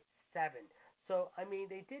July 7. So, I mean,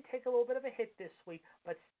 they did take a little bit of a hit this week,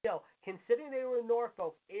 but still, considering they were in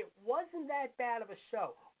Norfolk, it wasn't that bad of a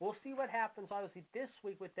show. We'll see what happens, obviously, this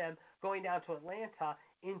week with them going down to Atlanta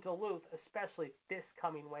in Duluth, especially this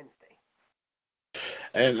coming Wednesday.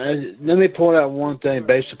 And let me point out one thing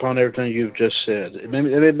based upon everything you've just said.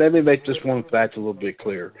 Let me make this one fact a little bit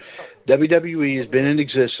clear. WWE has been in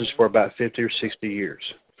existence for about 50 or 60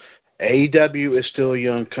 years. AEW is still a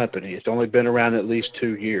young company. It's only been around at least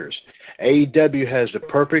 2 years. AEW has the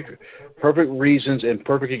perfect reasons and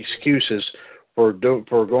perfect excuses for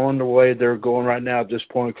going the way they're going right now at this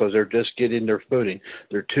point because they're just getting their footing.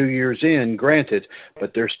 They're 2 years in, granted,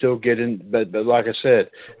 but they're still getting. But like I said,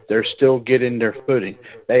 they're still getting their footing.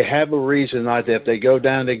 They have a reason like that. If they go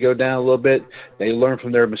down a little bit. They learn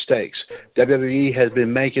from their mistakes. WWE has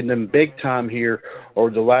been making them big time here over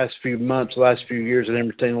the last few months, last few years, and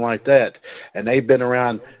everything like that. And they've been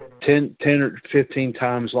around 10 or 15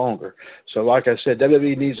 times longer. So like I said,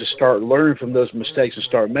 WWE needs to start learning from those mistakes and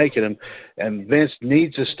start making them. And Vince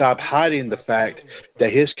needs to stop hiding the fact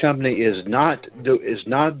that his company is not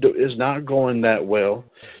going that well.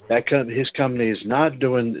 His company is not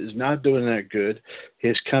doing that good.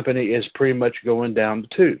 His company is pretty much going down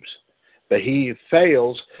the tubes. But he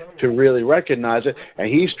fails to really recognize it, and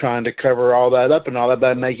he's trying to cover all that up and all that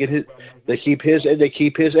by making it to keep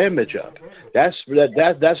his image up. That's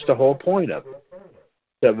the whole point of it.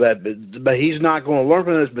 So, but he's not going to learn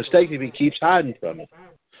from his mistakes if he keeps hiding from it.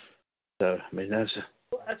 So I mean that's.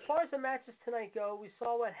 As far as the matches tonight go, we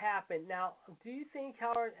saw what happened. Now, do you think,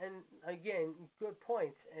 Howard? And again, good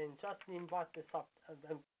points. And Justin even brought this up.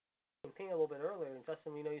 I'm thinking a little bit earlier, and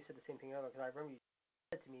Justin, we know you said the same thing earlier because I remember you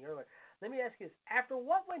said to me earlier. Let me ask you this. After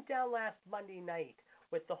what went down last Monday night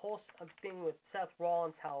with the whole thing with Seth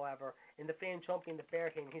Rollins, however, and the fan jumping the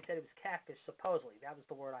barricade, and he said it was catfish, supposedly. That was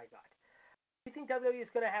the word I got. Do you think WWE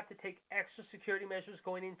is going to have to take extra security measures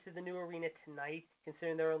going into the new arena tonight,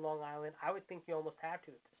 considering they're in Long Island? I would think you almost have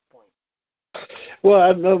to at this point.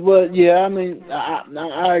 Well, yeah, I mean,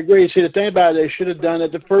 I agree. See, the thing about it, they should have done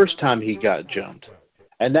it the first time he got jumped.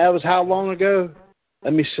 And that was how long ago?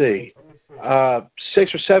 Let me see.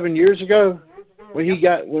 6 or 7 years ago, when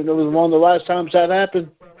it was one of the last times that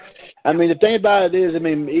happened. I mean, the thing about it is, I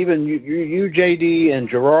mean, even you JD, and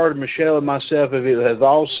Gerard, and Michelle, and myself have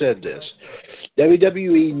all said this.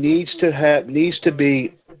 WWE needs to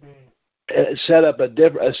be set up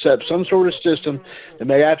some sort of system to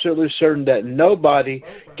make absolutely certain that nobody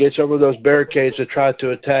gets over those barricades to try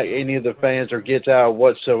to attack any of the fans or gets out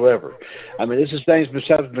whatsoever. I mean, this is things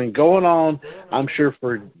that's been going on, I'm sure,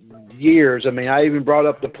 for years. I mean, I even brought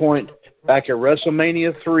up the point back at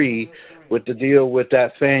WrestleMania 3 with the deal with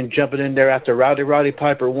that fan jumping in there after Roddy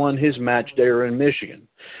Piper won his match there in Michigan.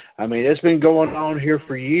 I mean, it's been going on here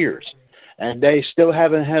for years. And they still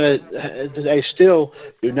they still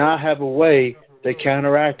do not have a way to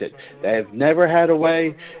counteract it. They've never had a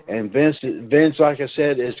way, and Vince, like I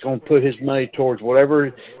said, is going to put his money towards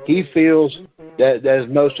whatever he feels that is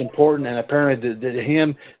most important. And apparently, to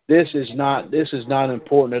him, this is not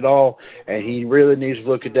important at all. And he really needs to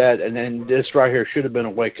look at that. And then this right here should have been a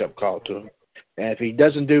wake-up call to him. And if he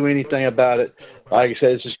doesn't do anything about it, like I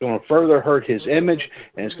said, it's just going to further hurt his image,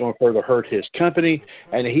 and it's going to further hurt his company,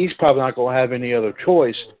 and he's probably not going to have any other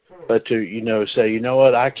choice but to, say, you know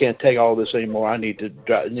what, I can't take all this anymore. I need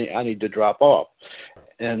to drop off.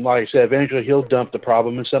 And like I said, eventually he'll dump the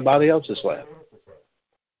problem in somebody else's lap.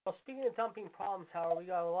 Well, speaking of dumping problems, however, we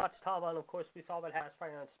got a lot to talk about. Of course, we saw what happened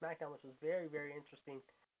Friday on SmackDown, which was very, very interesting.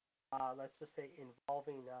 Let's just say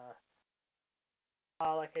involving.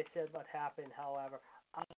 Like I said, what happened, however.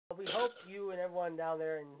 We hope you and everyone down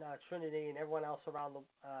there in Trinity and everyone else around the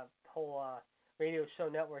whole radio show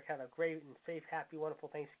network had a great and safe, happy, wonderful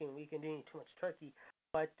Thanksgiving weekend. Didn't eat too much turkey.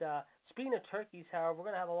 But speaking of turkeys, however, we're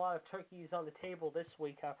going to have a lot of turkeys on the table this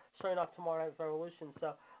week, starting off tomorrow night with Revolution.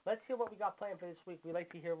 So let's hear what we got planned for this week. We'd like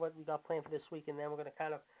to hear what we got planned for this week, and then we're going to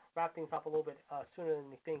kind of wrap things up a little bit sooner than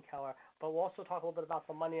we think, however. But we'll also talk a little bit about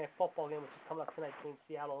the Monday Night Football game, which is coming up tonight between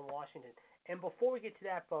Seattle and Washington. And before we get to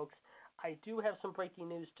that, folks, I do have some breaking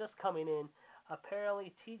news just coming in.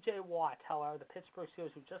 Apparently, T.J. Watt, however, the Pittsburgh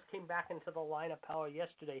Steelers, who just came back into the lineup, however,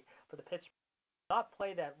 yesterday for the Pittsburgh, did not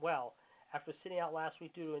play that well after sitting out last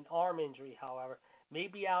week due to an arm injury, however, may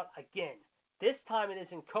be out again. This time it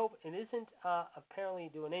isn't apparently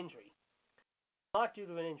due to an injury. Not due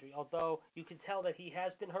to an injury, although you can tell that he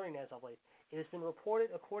has been hurting as of late. It has been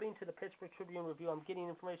reported, according to the Pittsburgh Tribune Review, I'm getting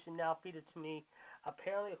information now feeded to me,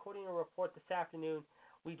 apparently according to a report this afternoon,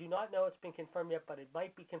 we do not know it's been confirmed yet, but it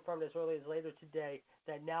might be confirmed as early as later today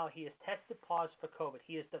that now he has tested positive for COVID.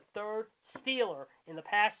 He is the third Steeler in the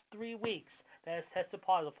past 3 weeks that has tested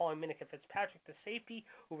positive, following Minkah Fitzpatrick, the safety,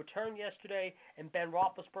 who returned yesterday, and Ben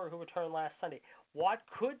Roethlisberger, who returned last Sunday. Watt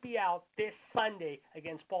could be out this Sunday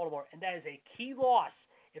against Baltimore, and that is a key loss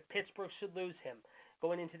if Pittsburgh should lose him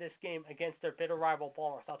going into this game against their bitter rival,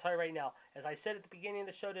 Baltimore. So I'll tell you right now, as I said at the beginning of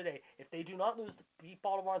the show today, if they do not beat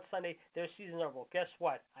Baltimore on Sunday, their season's over. Well, guess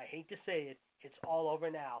what? I hate to say it, it's all over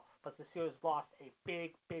now. But the Steelers lost a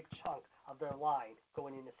big, big chunk of their line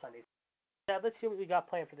going into Sunday. Now, let's see what we got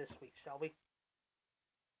planned for this week, shall we?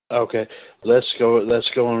 Okay, let's go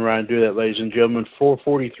and right and do that, ladies and gentlemen.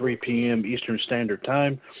 4:43 p.m. Eastern Standard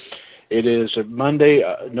Time. It is Monday,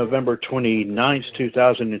 November 29th,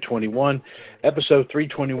 2021, episode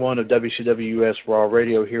 321 of WCWUS Raw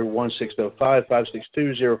Radio here,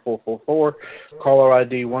 1-605-562-0444, caller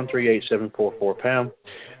ID 138744#.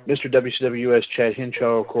 Mr. WCWUS Chad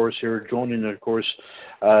Henshaw, of course, here joining, of course,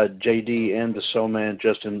 JD and the Soul Man,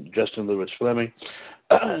 Justin Lewis Fleming.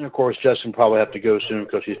 And, of course, Justin probably have to go soon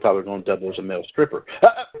because he's probably going to double as a male stripper. No,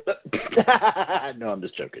 I'm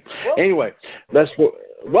just joking. Anyway, let's go.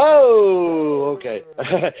 Whoa! Okay.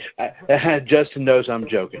 Justin knows I'm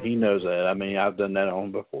joking. He knows that. I mean, I've done that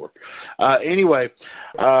on before. Anyway,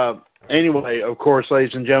 of course,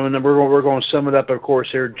 ladies and gentlemen, we're going to sum it up, of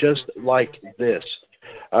course, here just like this.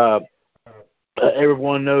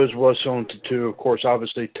 Everyone knows what's going to, of course,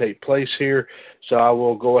 obviously take place here. So I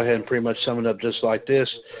will go ahead and pretty much sum it up just like this.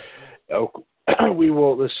 We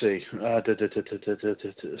will, let's see.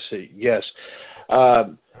 Yes.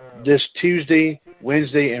 This Tuesday,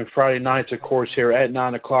 Wednesday, and Friday nights, of course, here at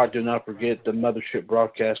 9 o'clock. Do not forget the mothership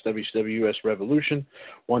broadcast, WCWUS Revolution,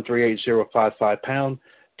 138055#.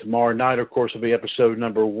 Tomorrow night, of course, will be episode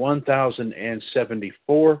number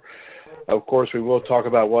 1074. Of course, we will talk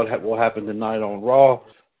about what will happen tonight on Raw,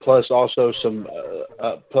 plus also some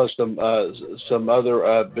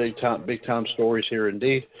other big time stories here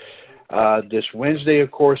indeed. This Wednesday,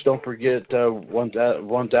 of course, don't forget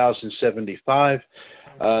 1075.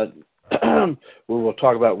 We will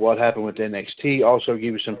talk about what happened with NXT. Also,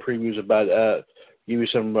 give you some previews about give you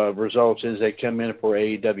some results as they come in for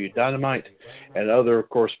AEW Dynamite and other, of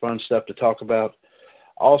course, fun stuff to talk about.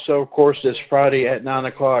 Also, of course, this Friday at 9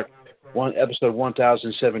 o'clock. Episode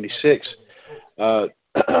 1076.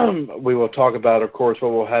 We will talk about, of course,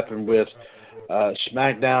 what will happen with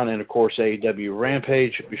SmackDown and, of course, AEW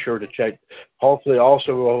Rampage. Be sure to check. Hopefully,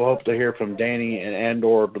 also, we'll hope to hear from Danny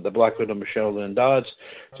and/or the Black Widow Michelle Lynn Dodds.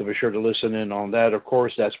 So be sure to listen in on that. Of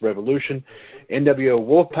course, that's Revolution. NWO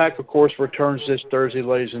Wolfpack, of course, returns this Thursday,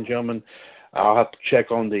 ladies and gentlemen. I'll have to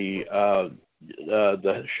check on the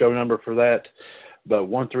show number for that.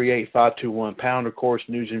 But 138521#, of course,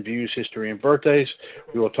 news and views, history, and birthdays.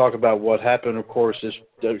 We will talk about what happened, of course, this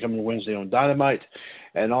coming Wednesday on Dynamite,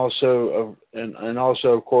 and also,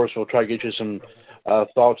 of course, we'll try to get you some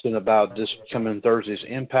thoughts in about this coming Thursday's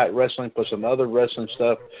Impact Wrestling, plus some other wrestling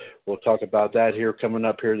stuff. We'll talk about that here coming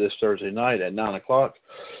up here this Thursday night at 9 o'clock.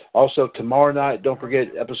 Also, tomorrow night, don't forget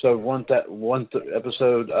I forget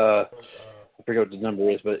what the number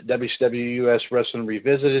is, but WCWUS Wrestling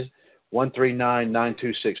Revisited.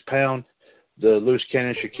 139926#. The Loose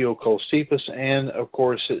Cannon Shaquille Cole Cephas, and of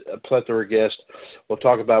course a plethora of guests. We'll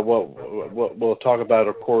talk about we'll talk about,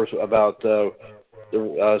 of course, about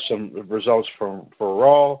some results for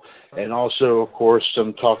Raw, and also, of course,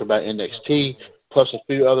 some talk about NXT, plus a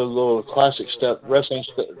few other little classic stuff, wrestling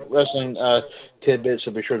tidbits.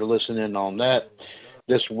 So be sure to listen in on that.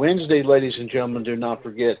 This Wednesday, ladies and gentlemen, do not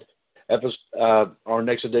forget. Our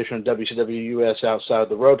next edition of WCWUS Outside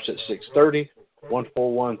the Ropes at 6:30,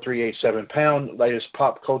 141387#. Latest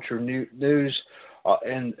pop culture news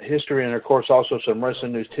and history, and of course also some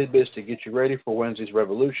wrestling news tidbits to get you ready for Wednesday's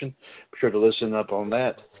Revolution. Be sure to listen up on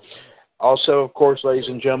that. Also, of course, ladies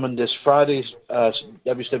and gentlemen, this Friday's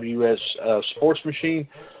WCWUS Sports Machine,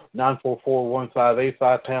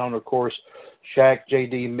 9441585#. Of course, Shaq,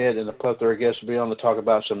 JD, Mitt, and a plethora of guests will be on to talk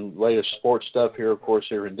about some latest sports stuff here, of course,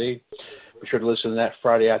 here indeed. Be sure to listen to that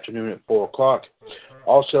Friday afternoon at 4 o'clock.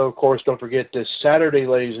 Also, of course, don't forget this Saturday,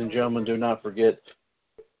 ladies and gentlemen, do not forget,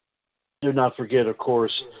 of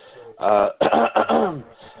course,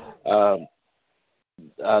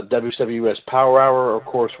 WCWUS Power Hour, of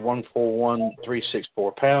course,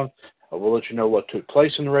 141364#. We'll let you know what took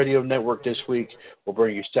place in the radio network this week. We'll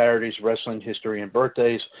bring you Saturday's wrestling history and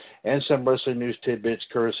birthdays and some wrestling news tidbits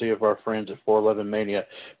courtesy of our friends at 411 Mania.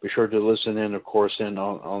 Be sure to listen in, of course,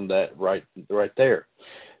 on that right there.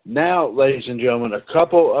 Now, ladies and gentlemen, a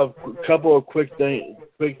couple of quick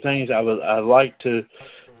things I'd like to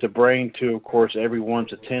bring to, of course,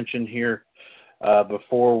 everyone's attention here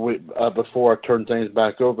before I turn things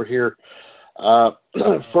back over here.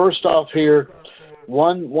 First off, here,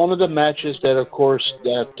 one of the matches that, of course,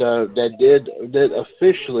 that did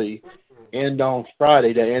officially end on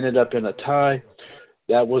Friday, that ended up in a tie.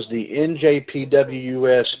 That was the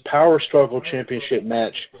NJPWS Power Struggle Championship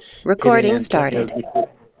match. Recording started.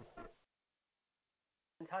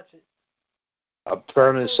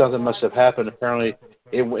 Apparently, something must have happened. Apparently,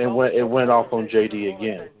 it went off on JD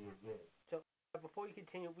again. So before we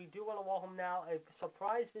continue, we do want to welcome now a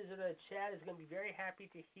surprise visitor. Chad is going to be very happy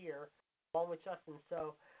to hear, along with Justin.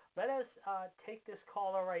 So let us take this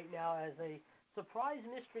caller right now as a surprise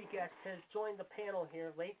mystery guest has joined the panel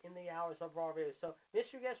here late in the hours of Raw Radio. So,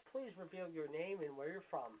 mystery guest, please reveal your name and where you're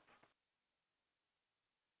from.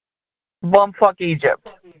 Bumfuck Egypt.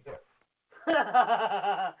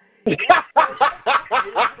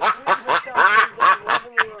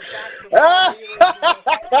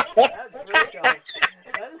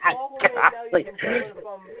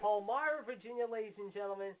 From Palmyra, Virginia, ladies and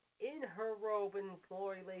gentlemen, in her robe and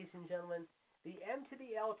glory, ladies and gentlemen, the M to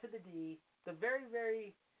the L to the D, the very,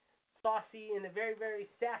 very saucy and the very, very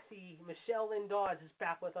sassy Michelle Lynn Dawes is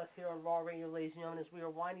back with us here on Raw Radio, ladies and gentlemen, as we are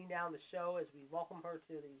winding down the show, as we welcome her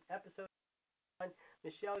to the episode.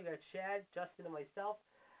 Michelle, you got Chad, Justin, and myself.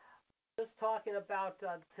 Just talking about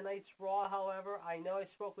tonight's Raw, however, I know I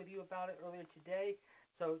spoke with you about it earlier today.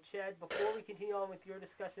 So, Chad, before we continue on with your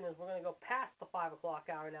discussion, as we're going to go past the 5 o'clock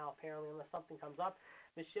hour now, apparently, unless something comes up.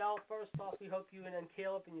 Michelle, first off, we hope you and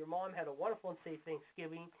Caleb and your mom had a wonderful and safe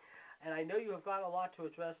Thanksgiving. And I know you have got a lot to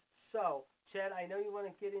address. So, Chad, I know you want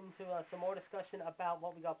to get into some more discussion about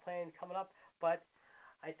what we got planned coming up, but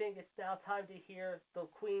I think it's now time to hear the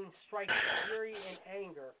Queen strike fury and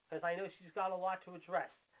anger, because I know she's got a lot to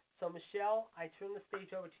address. So, Michelle, I turn the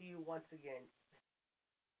stage over to you once again.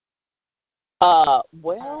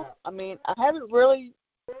 Well, I mean, I haven't really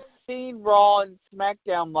seen Raw and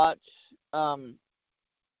SmackDown much.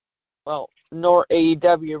 Well, nor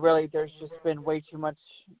AEW, really. There's just been way too much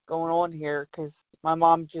going on here, because my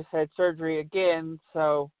mom just had surgery again,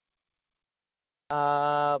 so...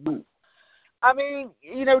 I mean,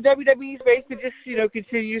 WWE's basically just,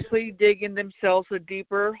 continuously digging themselves a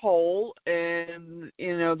deeper hole, and,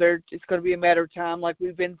 it's going to be a matter of time, like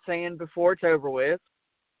we've been saying before it's over with.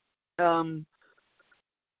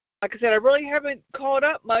 Like I said, I really haven't caught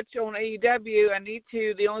up much on AEW. I need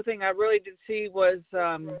to. The only thing I really did see was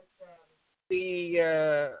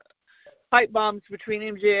the pipe bombs between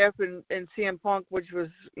MJF and CM Punk, which was,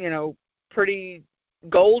 pretty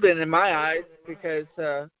golden in my eyes, because...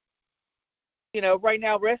 right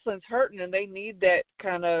now wrestling's hurting, and they need that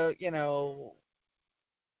kind of,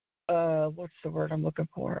 what's the word I'm looking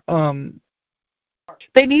for?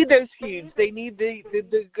 They need those feuds. They need the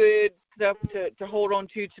good stuff to hold on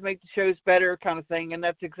to make the shows better, kind of thing, and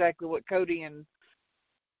that's exactly what Cody and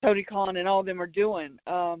Tony Khan and all of them are doing.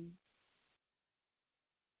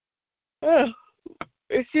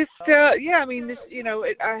 It's just, I mean, this,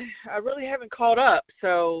 I really haven't caught up,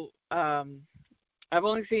 so, I've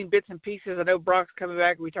only seen bits and pieces. I know Brock's coming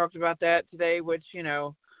back. We talked about that today, which,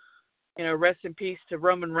 rest in peace to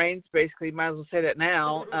Roman Reigns, basically. Might as well say that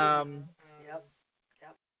now.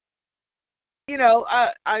 Yep.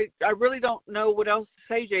 I really don't know what else to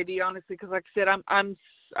say, JD, honestly, because like I said, I'm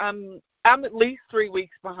at least 3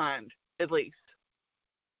 weeks behind, at least.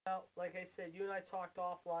 Well, like I said, you and I talked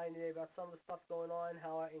offline today about some of the stuff going on,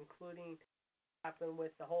 how including happened with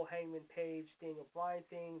the whole Hangman Page, Daniel Bryan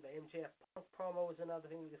thing, the MJF Punk promo was another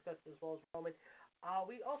thing we discussed, as well as Roman.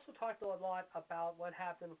 We also talked a lot about what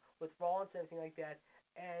happened with Rollins and everything like that.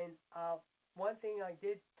 And one thing I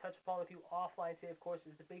did touch upon with you offline today, of course,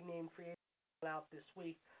 is the big name creator out this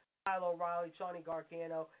week, Kyle O'Reilly, Johnny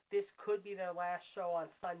Gargano. This could be their last show on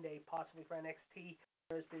Sunday, possibly for NXT.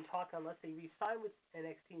 There's been talk, unless they re-sign with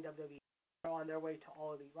NXT and WWE, they're on their way to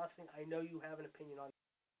All Elite Wrestling. I know you have an opinion on that.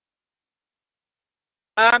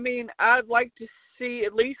 I mean, I'd like to see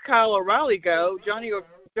at least Kyle O'Reilly go. Johnny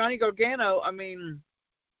Gargano, I mean,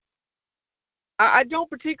 I don't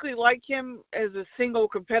particularly like him as a single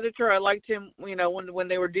competitor. I liked him, when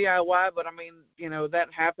they were DIY, but I mean,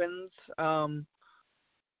 that happens.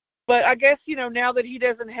 But I guess, now that he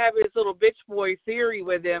doesn't have his little bitch boy theory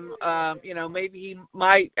with him, maybe he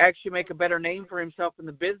might actually make a better name for himself in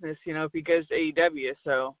the business, if he goes to AEW.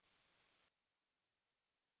 So,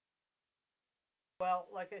 Well,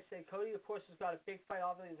 like I said, Cody, of course, has got a big fight,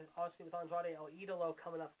 obviously with Andrade El Idolo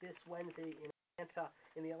coming up this Wednesday in Atlanta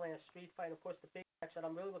in the Atlanta Street Fight. Of course, the big match that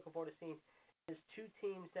I'm really looking forward to seeing is two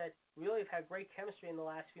teams that really have had great chemistry in the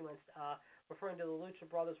last few months, referring to the Lucha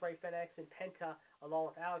Brothers, right, FedEx and Penta,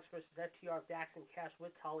 along with Alex versus FTR, Dax and Cash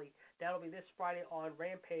with Tully. That'll be this Friday on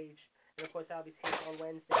Rampage, and, of course, that'll be taped on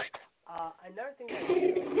Wednesday. Another thing that's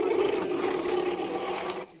really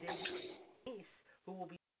is who will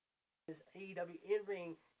be his AEW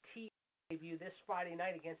in-ring debut this Friday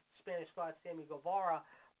night against Spanish God Sammy Guevara,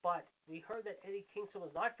 but we heard that Eddie Kingston was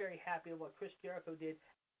not very happy with what Chris Jericho did,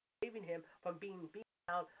 saving him from being beaten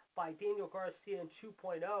down by Daniel Garcia in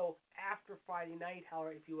 2.0 after Friday night,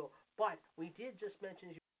 however, if you will. But we did just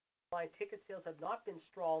mention ticket sales have not been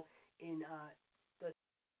strong in the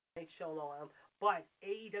night show alone, but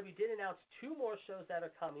AEW did announce two more shows that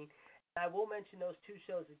are coming, and I will mention those two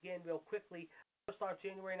shows again real quickly. First off,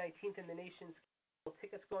 January 19th in the nation's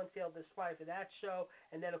tickets go on sale this Friday for that show,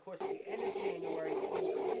 and then, of course, at the end of January in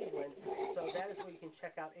Cleveland. So that is where you can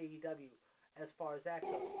check out AEW as far as that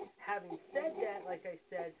goes. Having said that, like I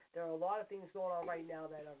said, there are a lot of things going on right now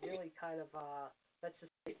that are really kind of, let's just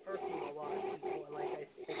say, irking a lot of people. And like I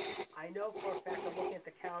said, I know for a fact, I'm looking at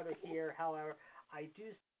the calendar here, however, I do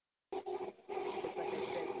like I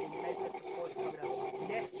said, in Memphis, of course, coming up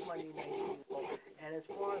next Monday night, people. And as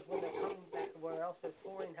far as when they're coming back, where else they're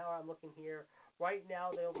touring, how I'm looking here, right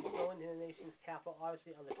now they'll be going to the nation's capital,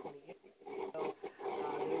 obviously, on the 28th. So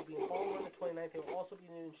they will be in Baltimore on the 29th. They will also be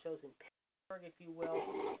doing shows in Pittsburgh, if you will.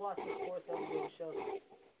 Plus, of course, they'll be doing shows in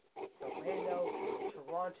Orlando,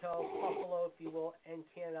 Toronto, Buffalo, if you will, and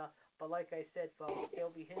Canada. But like I said, folks,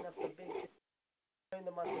 they'll be hitting up the big during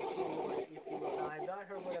the month of January, if you will. Now, I've not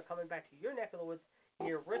heard when they're coming back to your neck of the woods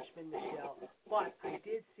near Richmond, Michelle, but I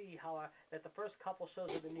did see how that the first couple shows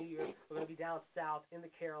of the new year are going to be down south in the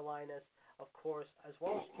Carolinas, of course, as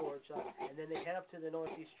well as Georgia, and then they head up to the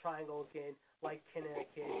Northeast Triangle again, like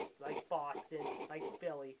Connecticut, like Boston, like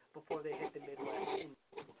Philly, before they hit the Midwest.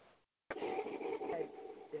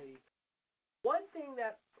 There you go. One thing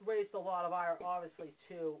that raised a lot of ire, obviously,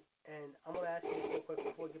 too, and I'm going to ask you this real quick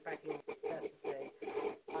before we get back into what you have to say,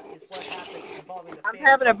 is what happened involving the fans. I'm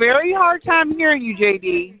having a very hard time hearing you,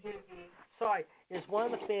 JD. Sorry, is one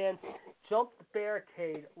of the fans jumped the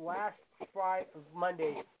barricade last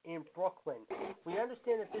Monday in Brooklyn. We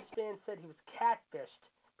understand that this fan said he was catfished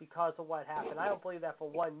because of what happened. I don't believe that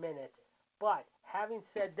for 1 minute. But having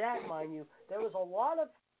said that, mind you, there was a lot of,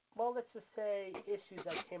 well, let's just say, issues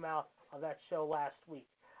that came out of that show last week.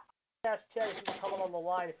 I asked Chad if he was coming on the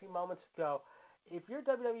line a few moments ago. If you're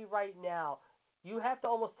WWE right now, you have to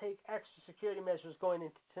almost take extra security measures going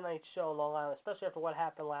into tonight's show in Long Island, especially after what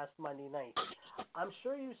happened last Monday night. I'm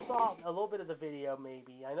sure you saw a little bit of the video,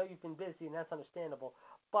 maybe. I know you've been busy, and that's understandable.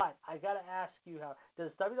 But I got to ask you, does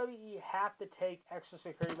WWE have to take extra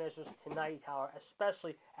security measures tonight,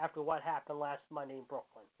 especially after what happened last Monday in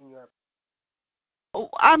Brooklyn, in your opinion?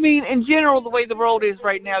 I mean, in general, the way the world is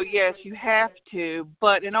right now, yes, you have to.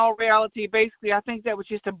 But in all reality, basically, I think that was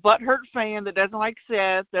just a butthurt fan that doesn't like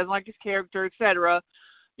Seth, doesn't like his character, etc.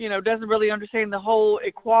 You know, doesn't really understand the whole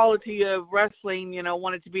equality of wrestling, you know,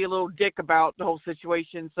 wanted to be a little dick about the whole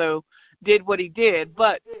situation, so did what he did.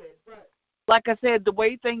 But like I said, the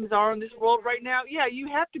way things are in this world right now, yeah, you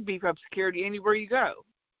have to beef up security anywhere you go.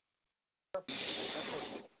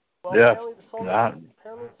 Well, yeah. Apparently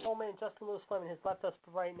the soulmate Justin Lewis Fleming has left us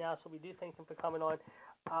right now, so we do thank him for coming on.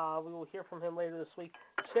 We will hear from him later this week.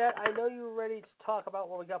 Chad, I know you were ready to talk about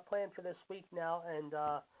what we got planned for this week now, and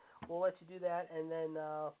we'll let you do that. And then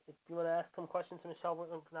if you want to ask some questions to Michelle, we're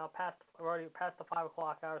now already past the 5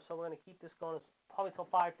 o'clock hour, so we're going to keep this going probably till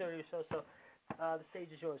 5:30 or so. So the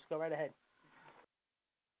stage is yours. Go right ahead.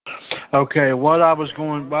 Okay, what I was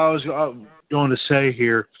going to say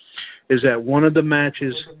here is that one of the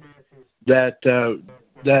matches that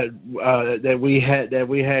we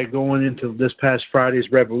had going into this past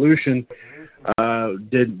Friday's Revolution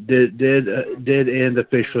did end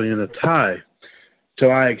officially in a tie. So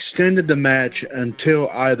I extended the match until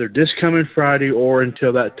either this coming Friday or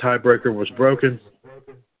until that tiebreaker was broken.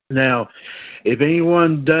 Now, if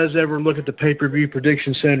anyone does ever look at the Pay-Per-View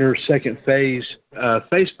Prediction Center second phase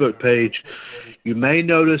Facebook page, you may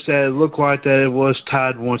notice that it looked like that it was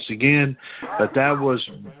tied once again, but that was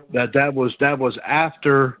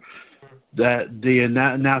after that the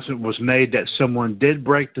announcement was made that someone did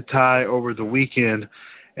break the tie over the weekend.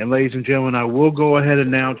 And ladies and gentlemen, I will go ahead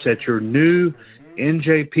and announce that your new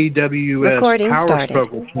NJPWS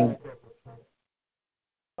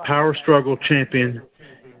Power Struggle champion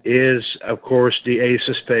is, of course, the Ace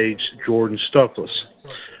of Spades, Jordan Stokes.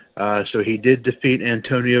 So he did defeat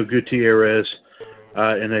Antonio Gutierrez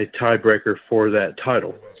in a tiebreaker for that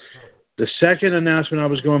title. The second announcement I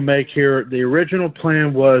was going to make here, the original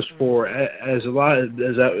plan was for, as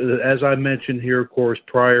I mentioned here, of course,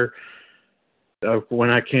 prior when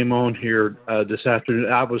I came on here this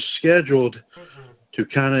afternoon, I was scheduled to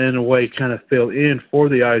kind of, in a way, kind of fill in for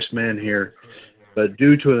the Iceman here. But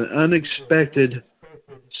due to an unexpected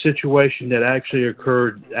situation that actually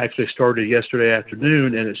started yesterday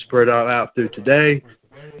afternoon, and it spread out through today,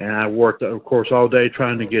 and I worked, of course, all day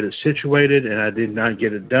trying to get it situated, and I did not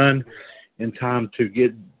get it done in time to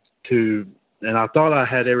get to, and I thought I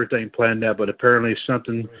had everything planned out, but apparently a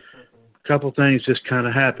couple things just kind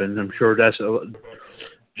of happened. I'm sure that's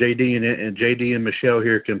JD and Michelle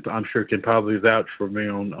here can probably vouch for me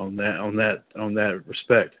on that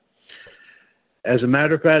respect. As a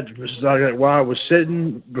matter of fact, while I was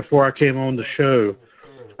sitting before I came on the show,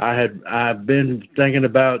 I've been thinking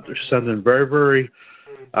about something very,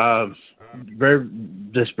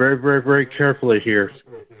 very carefully here,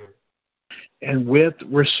 and with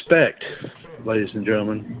respect, ladies and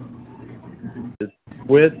gentlemen,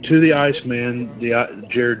 to the Iceman,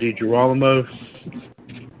 Jared DiGirolamo,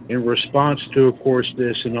 in response to, of course,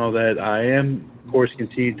 this and all that, I am, of course,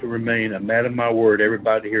 continue to remain a man of my word.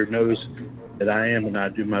 Everybody here knows that I am, and I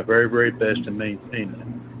do my very, very best to maintain that.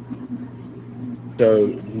 So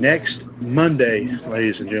next Monday,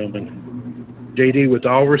 ladies and gentlemen, JD, with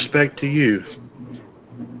all respect to you,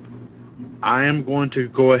 I am going to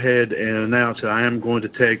go ahead and announce that I am going to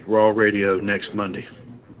take Raw Radio next Monday.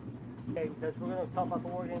 Okay, because we're going to talk about the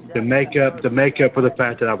War Games. To make up for the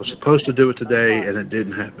fact that I was supposed to do it today and it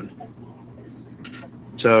didn't happen.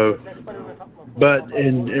 So, but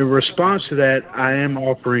in response to that, I am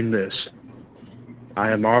offering this.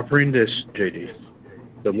 JD.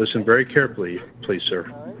 So listen very carefully, please, sir.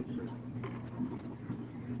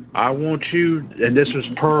 I want you, and this was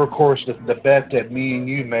per, of course, the bet that me and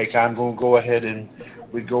you make. I'm going to go ahead and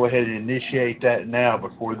initiate that now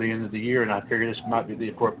before the end of the year, and I figure this might be the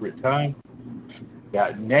appropriate time.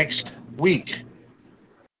 Got next week,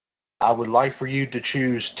 I would like for you to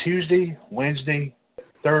choose Tuesday, Wednesday,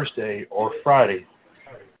 Thursday, or Friday,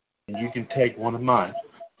 and you can take one of mine.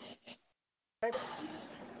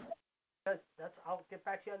 I'll get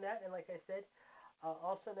back to you on that. And like I said,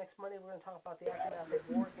 also next Monday we're going to talk about the aftermath of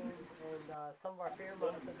War Games and some of our favorite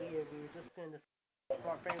moments of the year. We were just doing this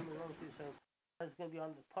our favorite moments, so it's going to be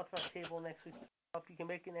on the Plus Rock table next week. Hope you can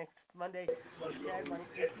make it next Monday. If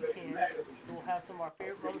you can, we'll have some of our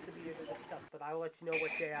favorite moments of the year to discuss. But I will let you know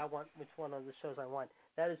what day I want, which one of the shows I want.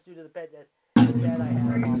 That is due to the bet that I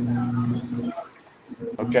have on that.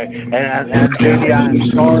 Okay, and JD, I'm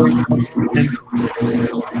sorry.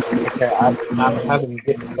 Okay, I'm having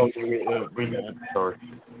difficulty reading that. Sorry.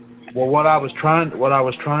 Well, what I was trying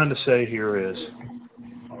to say here is,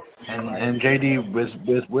 and JD,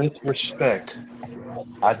 with respect,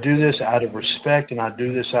 I do this out of respect and I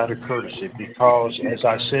do this out of courtesy because, as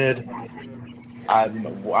I said,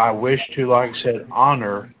 I wish to, like I said,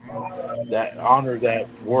 honor that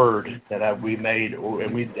word that we made,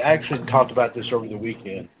 and we actually talked about this over the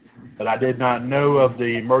weekend. But I did not know of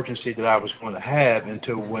the emergency that I was going to have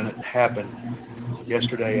until when it happened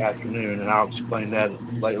yesterday afternoon, and I'll explain that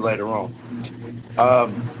later on.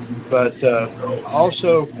 But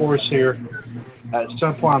also, of course, here at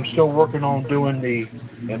some point, I'm still working on doing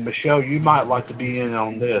and Michelle, you might like to be in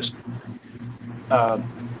on this.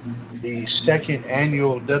 The second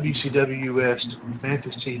annual WCWUS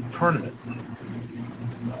Fantasy Tournament,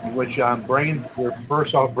 in which we're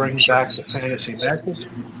first off bringing back the fantasy matches,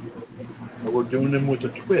 and we're doing them with a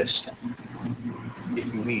twist,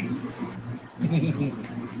 if you need.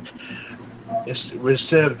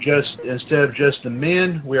 Instead of just the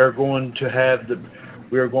men,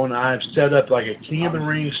 I've set up like a King of the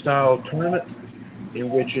Ring style tournament, in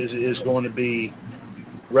which is going to be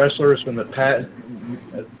wrestlers from the past,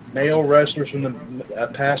 male wrestlers from the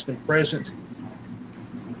past and present,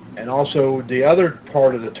 and also the other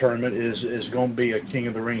part of the tournament is going to be a King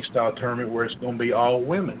of the Ring style tournament where it's going to be all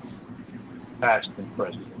women, past and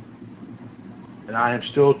present. And I'm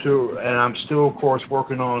still of course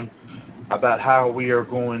working on about how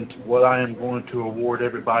what I am going to award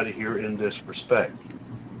everybody here in this respect.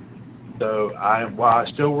 So while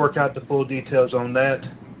I still work out the full details on that,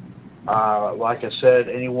 like I said,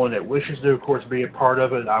 anyone that wishes to, of course, be a part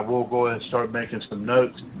of it, I will go ahead and start making some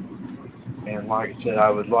notes. And like I said, I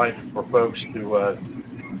would like for folks to,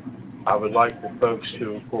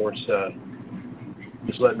 of course,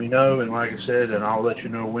 just let me know. And like I said, and I'll let you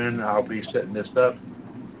know when I'll be setting this up.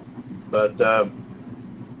 But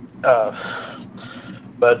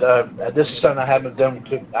this is something I haven't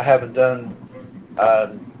done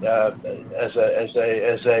as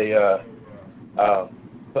a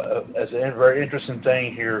very interesting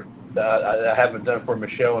thing here that I haven't done for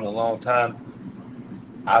Michelle in a long time.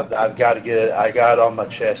 I've got to get it. I got it on my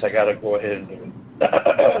chest. I got to go ahead and do it.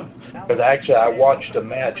 Because actually, I watched a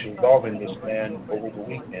match involving this man over the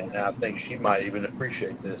weekend, and I think she might even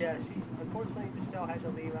appreciate this. Yeah, unfortunately, Michelle had to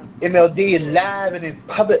leave us. MLD is live and in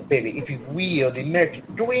public, baby, if you will. The American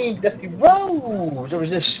Dream, Dusty Rose. There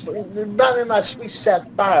was this running my sweet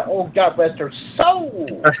sapphire. Oh, God bless her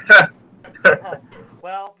soul.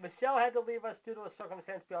 Well, Michelle had to leave us due to a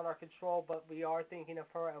circumstance beyond our control, but we are thinking of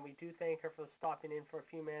her, and we do thank her for stopping in for a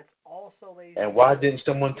few minutes. Also, ladies. And why didn't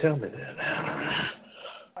someone tell me that?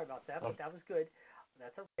 Sorry about that, but that was good.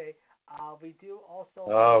 That's okay. We do also.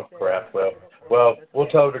 Oh, crap. Well, we'll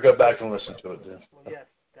tell her to go back and listen to it then. Well, yes,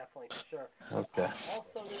 definitely, for sure. Okay.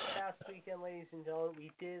 Also, this past weekend, ladies and gentlemen,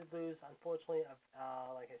 we did lose, unfortunately,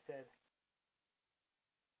 like I said.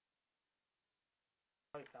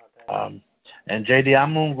 Sorry about that. And JD,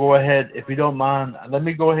 I'm going to go ahead, if you don't mind, let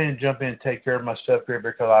me go ahead and jump in and take care of my stuff here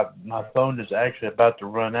because my phone is actually about to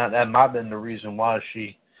run out. That might have been the reason why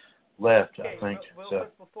she left, I think.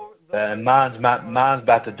 And mine's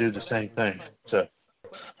about to do the same thing. So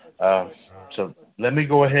let me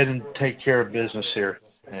go ahead and take care of business here.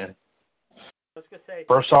 And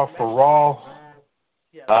first off, for Raw,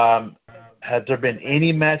 have there been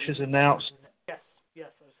any matches announced? Yes. I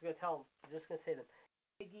was going to tell them. I'm just going to say them.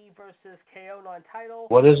 Biggie versus KO non-title.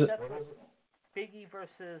 What is it? Biggie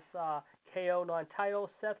versus KO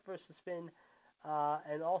non-title. Seth versus Finn.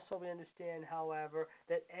 And also we understand, however,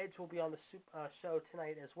 that Edge will be on the show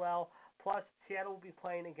tonight as well. Plus, Seattle will be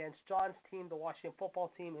playing against John's team, the Washington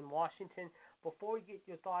football team in Washington. Before we get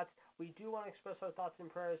your thoughts, we do want to express our thoughts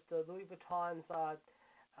and prayers to Louis Vuitton's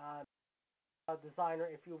designer,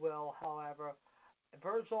 if you will, however,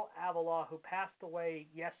 Virgil Abloh, who passed away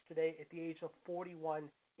yesterday at the age of 41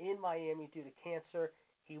 in Miami due to cancer.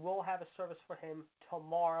 He will have a service for him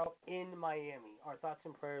tomorrow in Miami. Our thoughts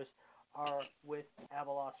and prayers are with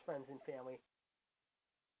Abloh's friends and family.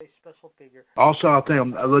 A special figure. Also, I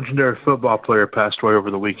think a legendary football player passed away over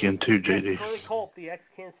the weekend too, JD. Curly Culp, the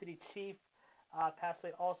ex-Kansas City Chief, passed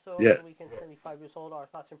away also over the weekend, 75 years old. Our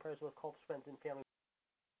thoughts and prayers with Culp's friends and family.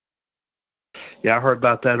 Yeah, I heard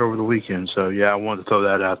about that over the weekend, so yeah, I wanted to throw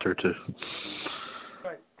that out there too.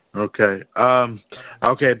 Right. Okay.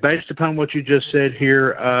 Okay, based upon what you just said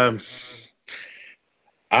here, I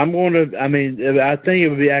think it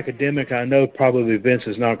would be academic. I know probably Vince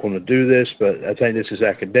is not going to do this, but I think this is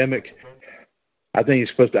academic. I think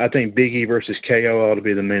Big E versus KO ought to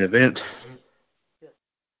be the main event. Yes.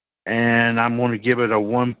 And I'm going to give it a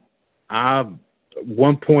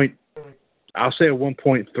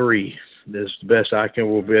 1.3. That's the best I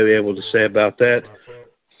will be able to say about that.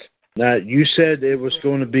 Now, you said it was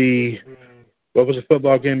going to be, what was the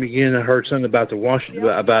football game again? I heard something about the Washington,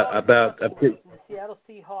 about the Seattle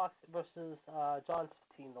Seahawks versus John's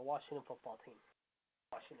team, the Washington football team.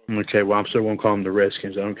 Okay, well, I'm still going to call them the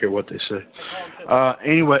Redskins. I don't care what they say.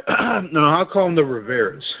 Anyway, no, I'll call them the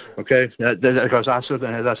Riveras, okay? Because I still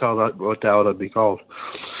think that's what that ought to be called.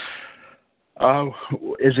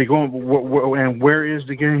 Is it going, and where is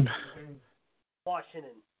the game?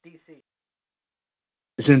 Washington, D.C.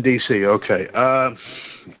 It's in D.C., okay.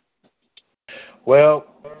 Well,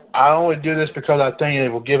 I only do this because I think it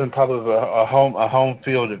will give him probably a home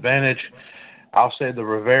field advantage. I'll say the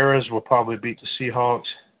Riveras will probably beat the Seahawks,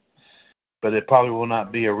 but it probably will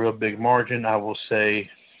not be a real big margin. I will say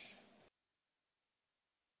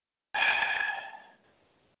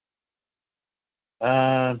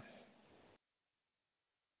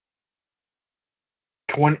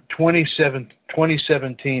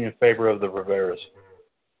 2017 in favor of the Riveras.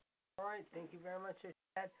 All right, thank you very much, Ed.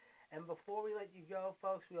 And before we let you go,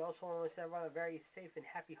 folks, we also want to wish everyone a very safe and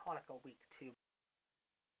happy Hanukkah week, too.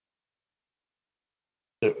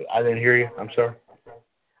 I didn't hear you. I'm sorry.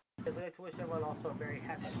 I'd like to wish everyone also a very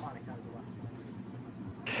happy Hanukkah as well.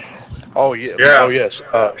 Oh, yeah. Oh, yes.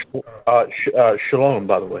 Shalom,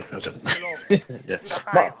 by the way. Yeah.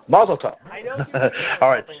 Mazel tov. I know All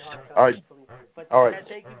right. All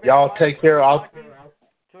right. Y'all take care. I'll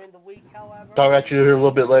during the week, however. Talk at you here a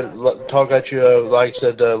little bit later. Talk at you, like I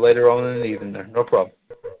said, later on in the evening there. No problem.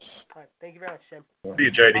 All right. Thank you very much, Jim. See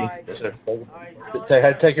you, JD. Yes, sir.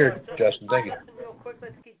 Right, Take care, Justin. Thank you. Real quick,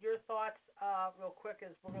 let's get your thoughts real quick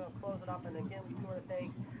as we're going to close it up. And again, we do want to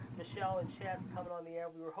thank Michelle and Chad for coming on the air.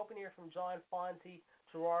 We were hoping to hear from John, Fonzie,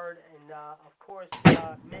 Gerard, and of course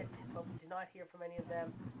Mitt, but we did not hear from any of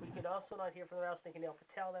them. We could also not hear from the Wrestling Neil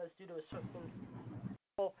Patel. That was due to a certain.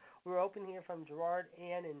 We were hoping to hear from Gerard,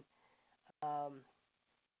 Ann, and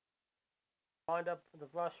Round up the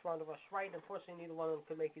rush right. Unfortunately, neither one of them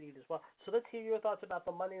could make it either as well. So let's hear your thoughts about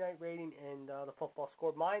the Monday night rating and the football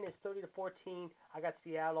score. Mine is 30-14. I got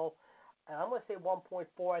Seattle. And I'm going to say 1.4.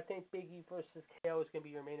 I think Big E versus KO is going to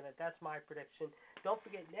be your main event. That's my prediction. Don't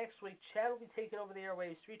forget, next week, Chad will be taking over the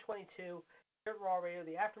airwaves, 322, here at Raw Radio,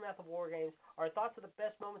 the aftermath of War Games. Our thoughts of the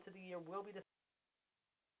best moments of the year will be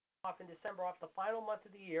off in December, off the final month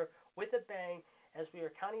of the year with a bang, as we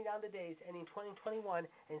are counting down the days ending 2021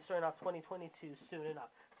 and starting off 2022 soon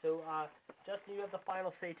enough. So, Justin, you have the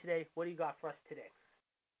final say today. What do you got for us today?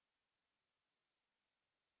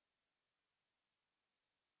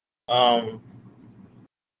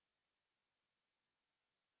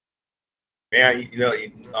 Man,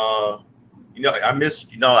 I miss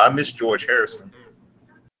George Harrison.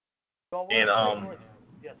 Well, And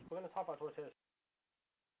yes, we're going to talk about George Harrison.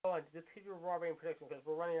 Go on, just keep your raw rating prediction because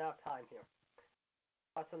we're running out of time here.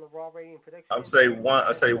 Thoughts on the raw rating prediction? I say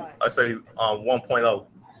 1.0. All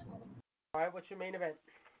right, what's your main event?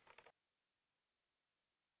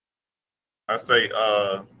 I say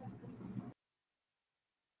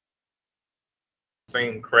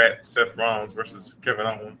same crap, Seth Rollins versus Kevin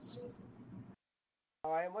Owens.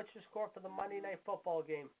 All right, and what's your score for the Monday Night Football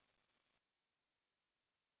game?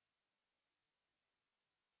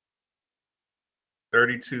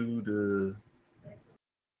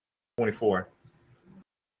 $32-24.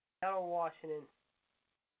 Seattle, Washington.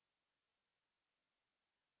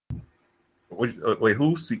 Wait,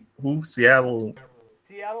 who? Seattle?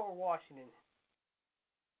 Seattle or Washington?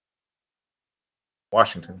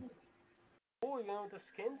 Washington. Oh, you're going with the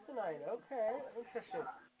Skins tonight. Okay, interesting.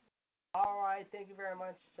 All right, thank you very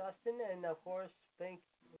much, Justin, and of course, I'm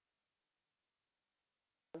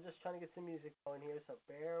just trying to get some music going here, so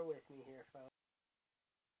bear with me here, folks.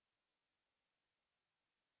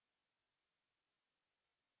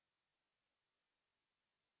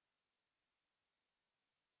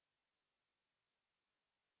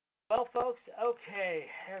 Well, folks, okay,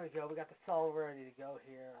 here we go. We got the song ready to go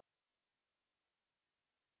here.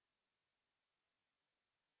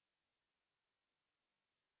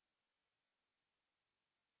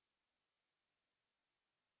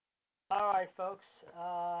 All right, folks,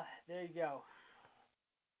 there you go.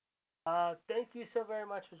 Thank you so very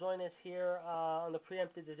much for joining us here on the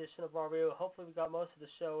preempted edition of Raw Radio. Hopefully we got most of the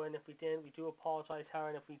show in. If we didn't, we do apologize,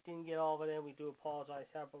 Howard. If we didn't get all of it in, we do apologize,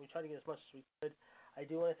 Howard, but we tried to get as much as we could. I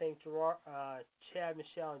do want to thank Gerard, Chad,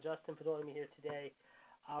 Michelle, and Justin for joining me here today.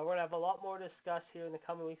 We're going to have a lot more to discuss here in the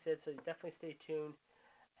coming weeks, so definitely stay tuned.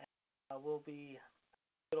 And, we'll be a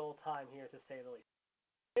good old time here, to say the least.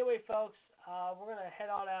 Anyway, folks, we're going to head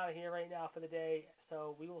on out of here right now for the day,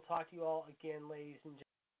 so we will talk to you all again, ladies and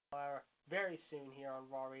gentlemen, very soon here on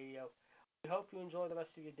Raw Radio. We hope you enjoy the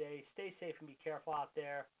rest of your day. Stay safe and be careful out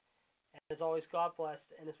there. And as always, God bless.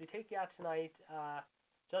 And as we take you out tonight,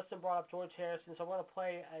 Justin brought up George Harrison, so I want to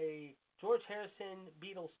play a George Harrison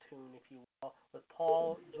Beatles tune, if you will, with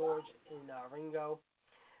Paul, George, and Ringo.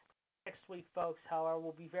 Next week, folks, however,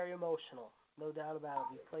 will be very emotional, no doubt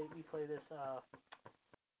about it. We play this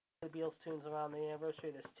the Beatles tunes around the anniversary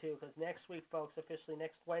of this too, because next week, folks, officially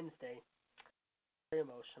next Wednesday, very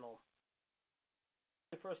emotional.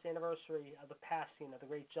 The first anniversary of the passing of the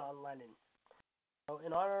great John Lennon. So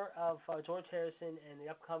in honor of George Harrison and the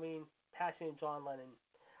upcoming passing of John Lennon,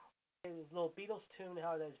 a little Beatles tune,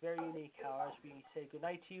 how that is very unique, how as we say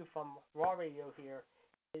goodnight to you from Raw Radio here,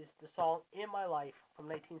 is the song In My Life from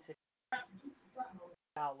 1960.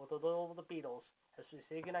 Out with a little of the Beatles as we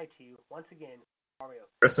say goodnight to you once again. Raw Radio.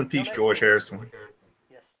 Rest in peace, George Harrison.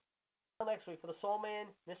 Yes. Until next week, for the Soul Man,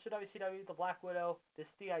 Mr. WCW, the Black Widow, this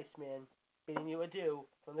is the Iceman, bidding you adieu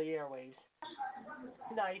from the airwaves.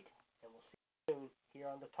 Good night, and we'll see you soon here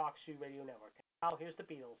on the Talk Shoe Radio Network. Now, here's the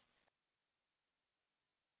Beatles.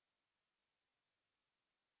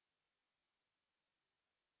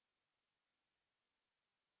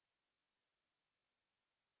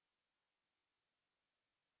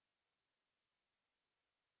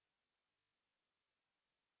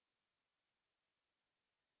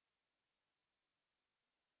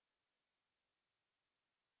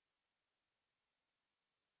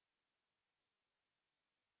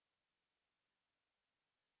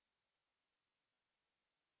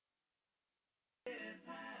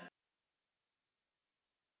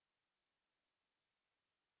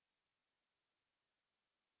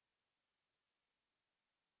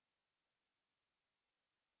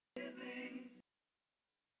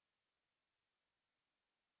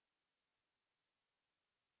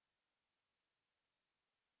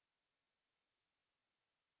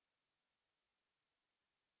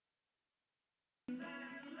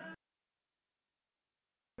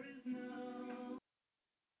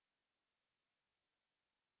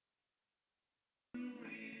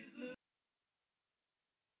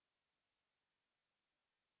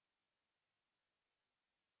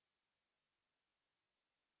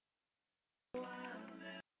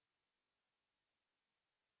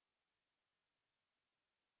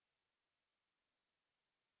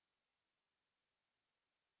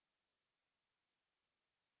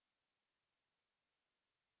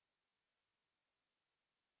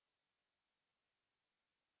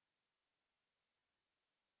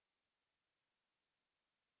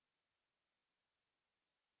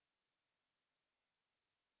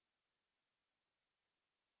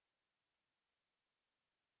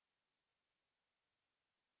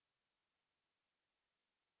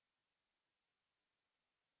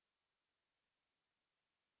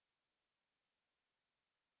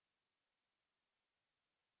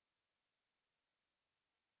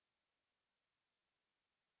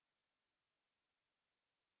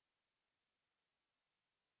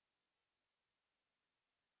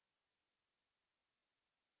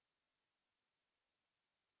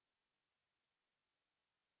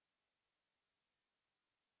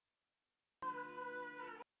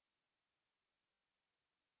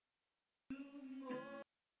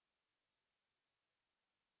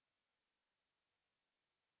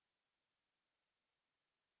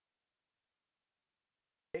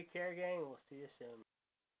 Take care, gang. We'll see you soon.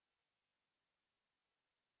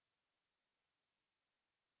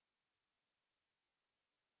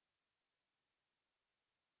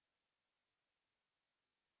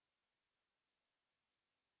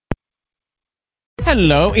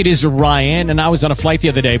 Hello, it is Ryan, and I was on a flight the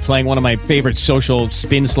other day playing one of my favorite social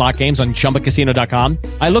spin slot games on ChumbaCasino.com.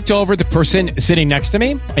 I looked over at the person sitting next to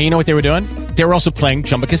me, and you know what they were doing? They were also playing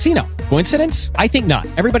Chumba Casino. Coincidence? I think not.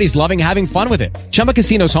 Everybody's loving having fun with it. Chumba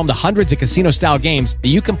Casino is home to hundreds of casino-style games that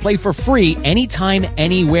you can play for free anytime,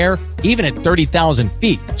 anywhere, even at 30,000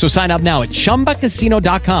 feet. So sign up now at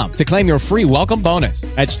ChumbaCasino.com to claim your free welcome bonus.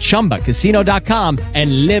 That's ChumbaCasino.com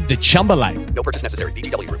and live the Chumba life. No purchase necessary.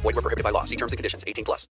 WCWUS Raw Radio. Void where prohibited by law. See terms and conditions. 18+.